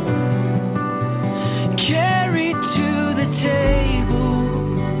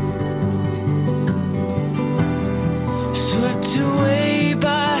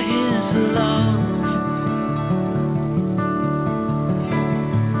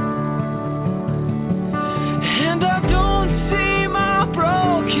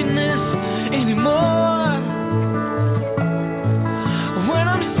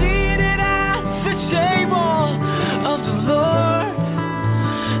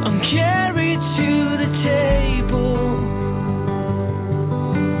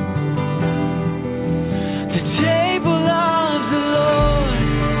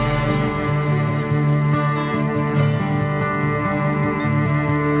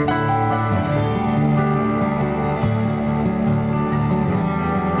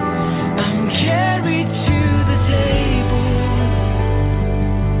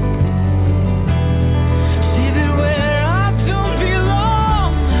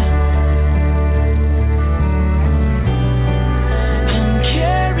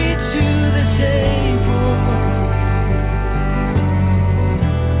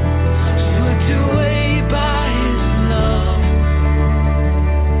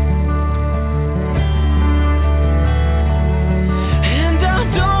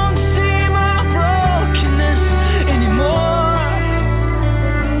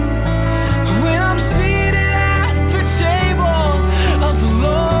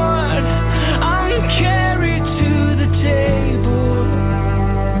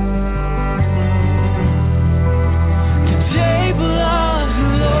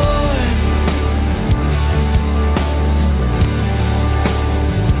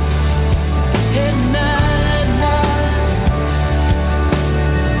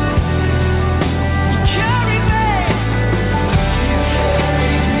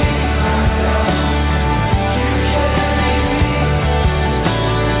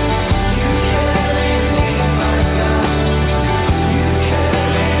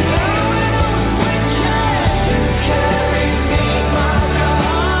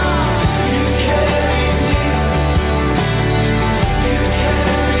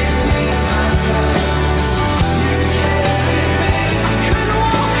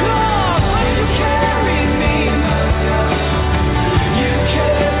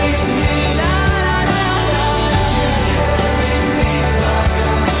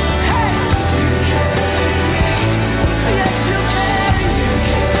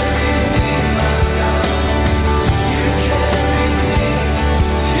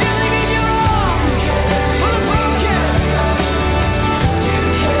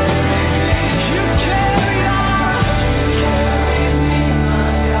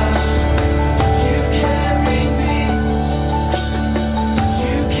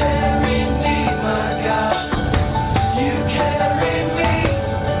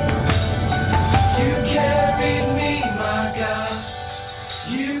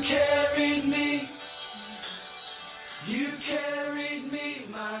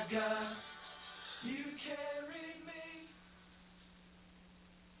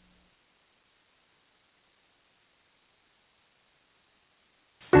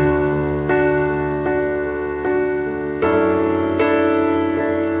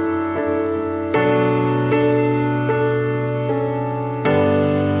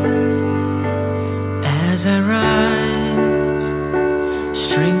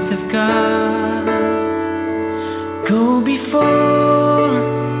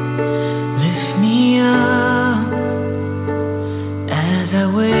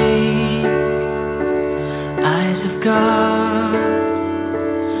 God,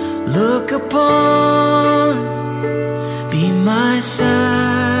 look upon, be my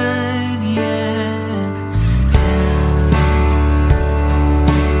side, yeah.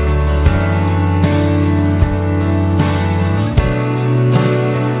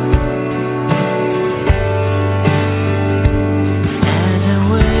 As I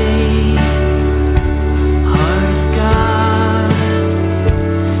wait, heart of God,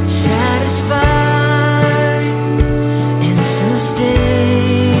 satisfied and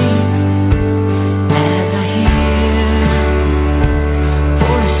sustained. As I hear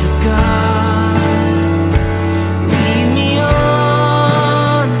voice of God, lead me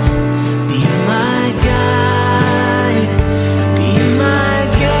on, be my guide,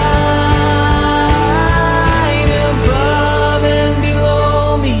 above and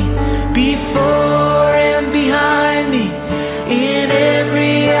below me, before and behind me, in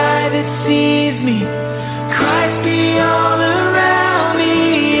every eye that sees me. Christ be all around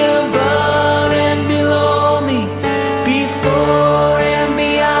me, above and below me, before and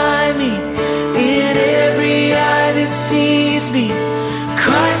behind me, in every eye that sees me.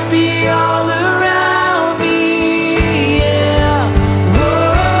 Christ be all around me, yeah.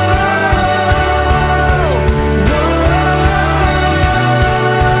 Whoa,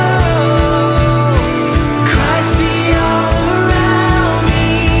 Christ be all around me,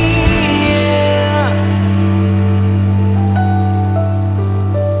 yeah.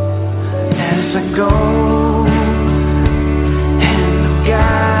 As I go and I'm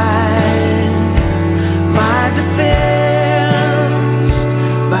guided by the defense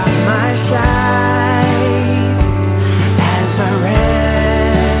by my side, as I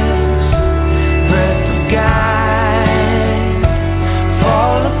rest, breath of God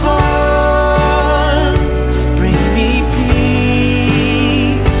fall upon, bring me peace,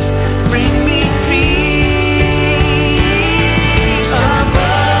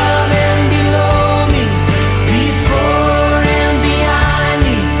 above and below me, before and behind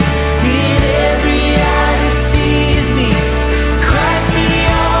me, in every eye that sees me. Christ be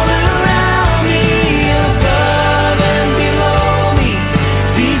all around me, above and below me,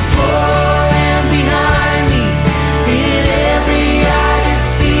 before and behind me, in every eye that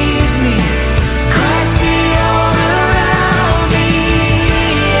sees me. Christ be all around me,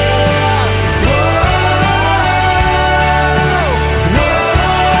 yeah.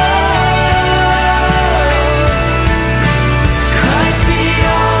 Christ be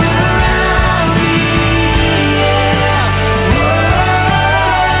all around me,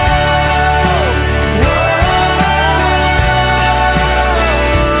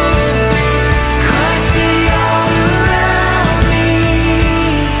 Christ be all around me.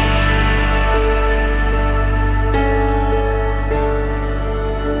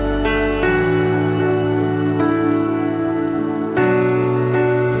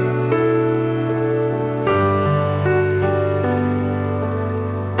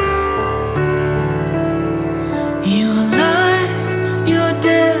 Your life, your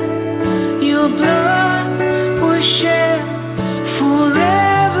death, your blood was shed for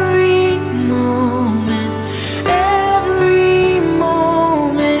every moment, every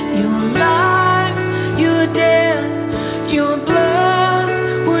moment. Your life, your death, your blood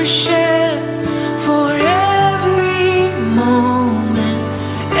was shed for every moment,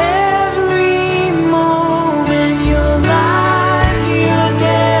 every moment. Your life, your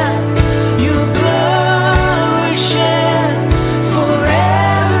death, your blood was shed for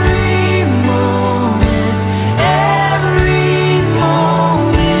every moment.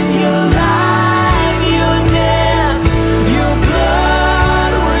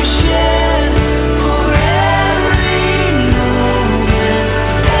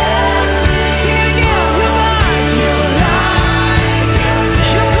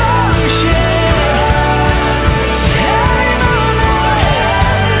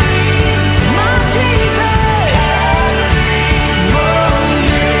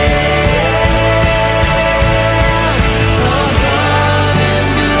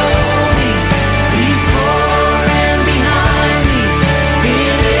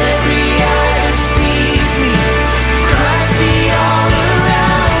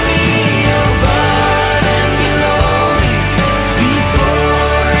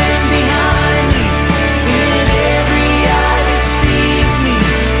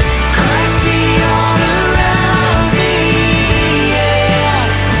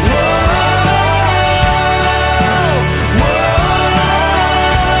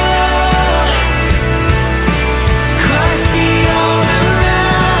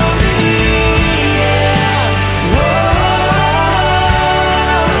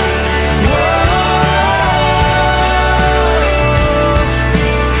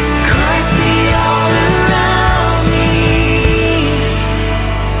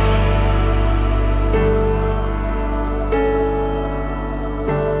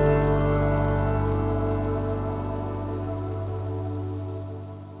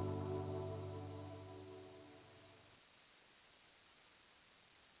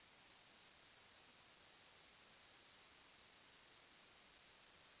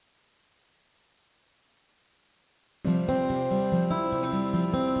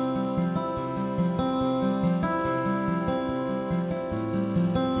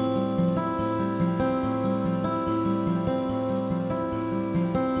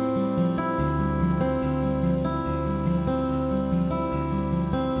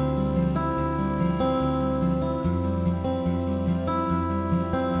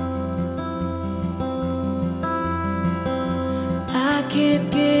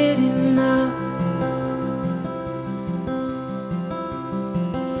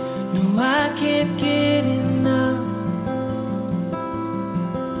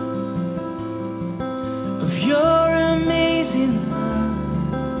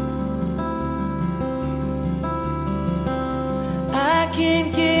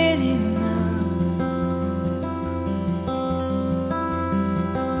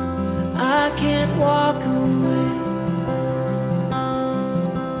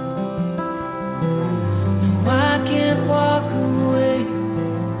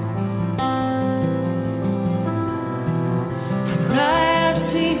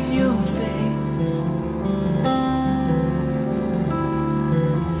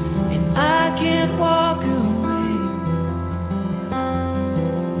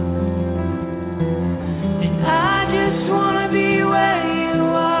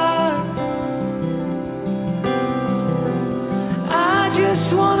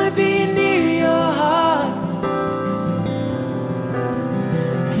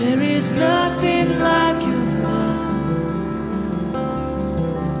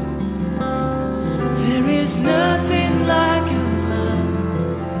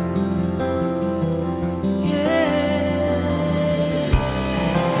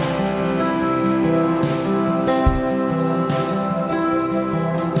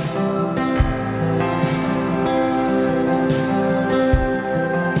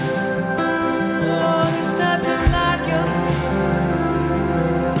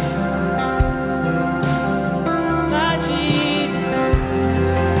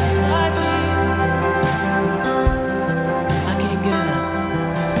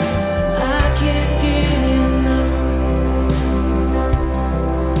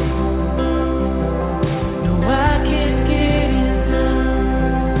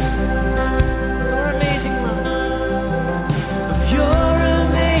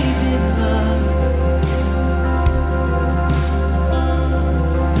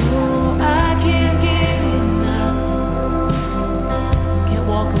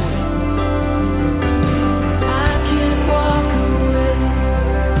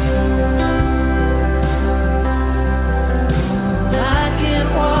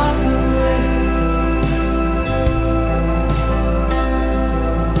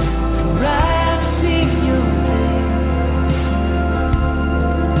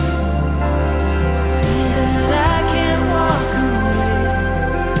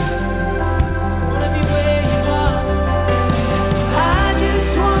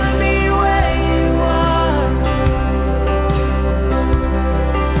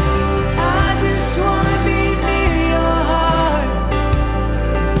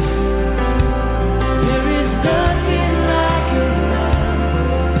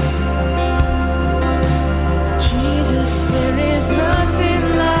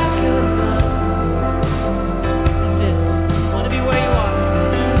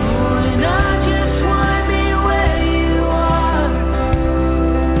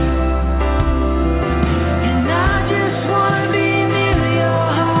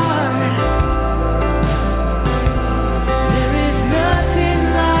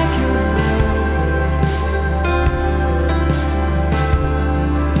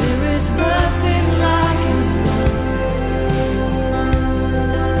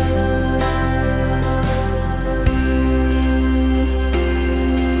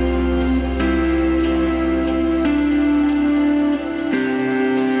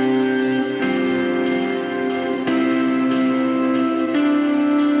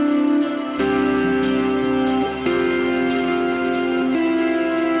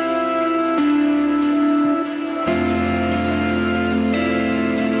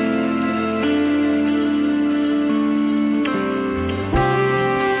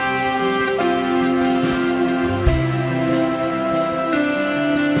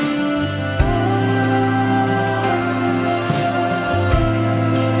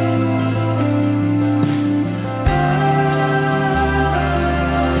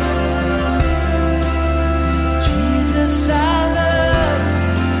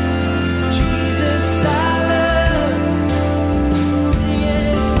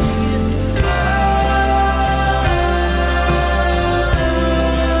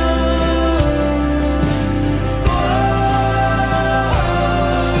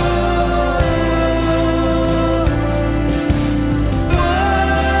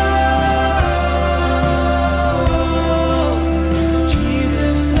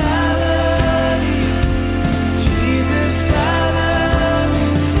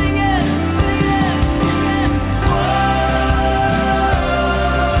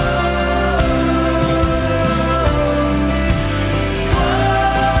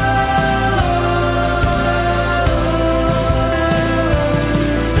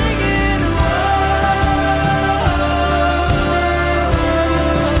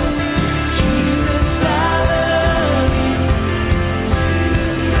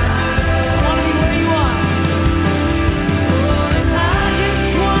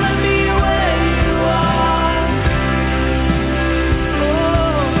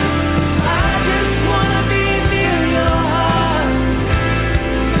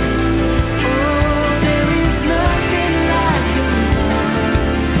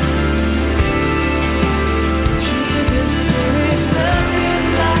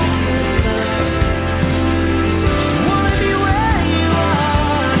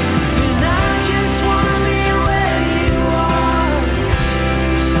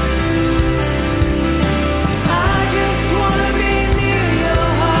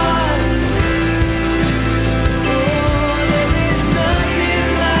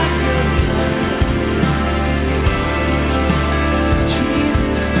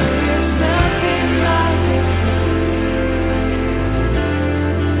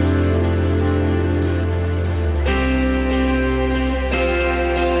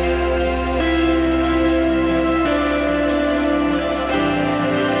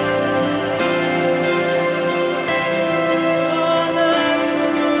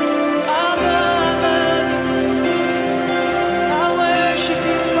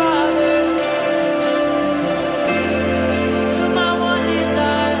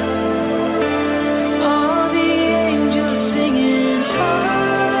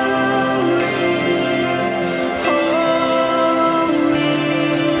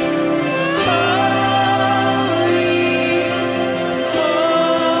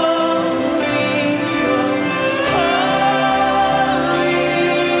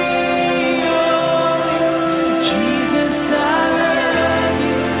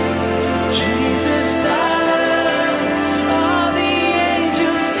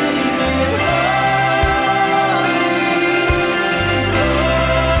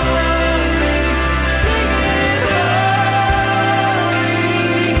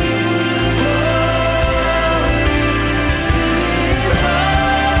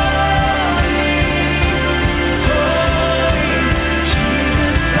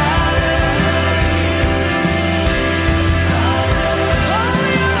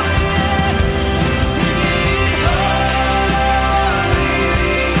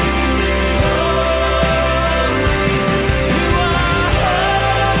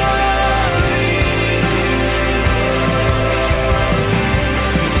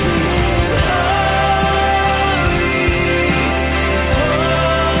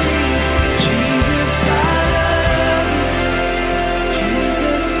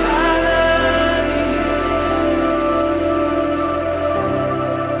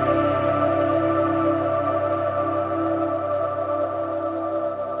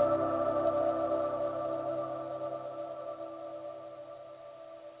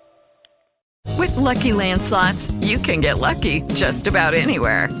 With Lucky Land Slots, you can get lucky just about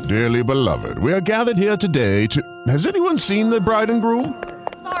anywhere. Dearly beloved, we are gathered here today to... Has anyone seen the bride and groom?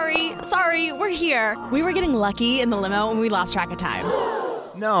 Sorry, we're here. We were getting lucky in the limo and we lost track of time.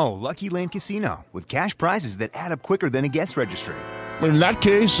 No, Lucky Land Casino, with cash prizes that add up quicker than a guest registry. In that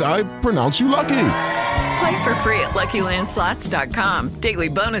case, I pronounce you lucky. Play for free at LuckyLandSlots.com. Daily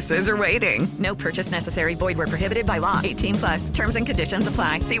bonuses are waiting. No purchase necessary. Void where prohibited by law. 18+. Terms and conditions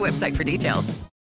apply. See website for details.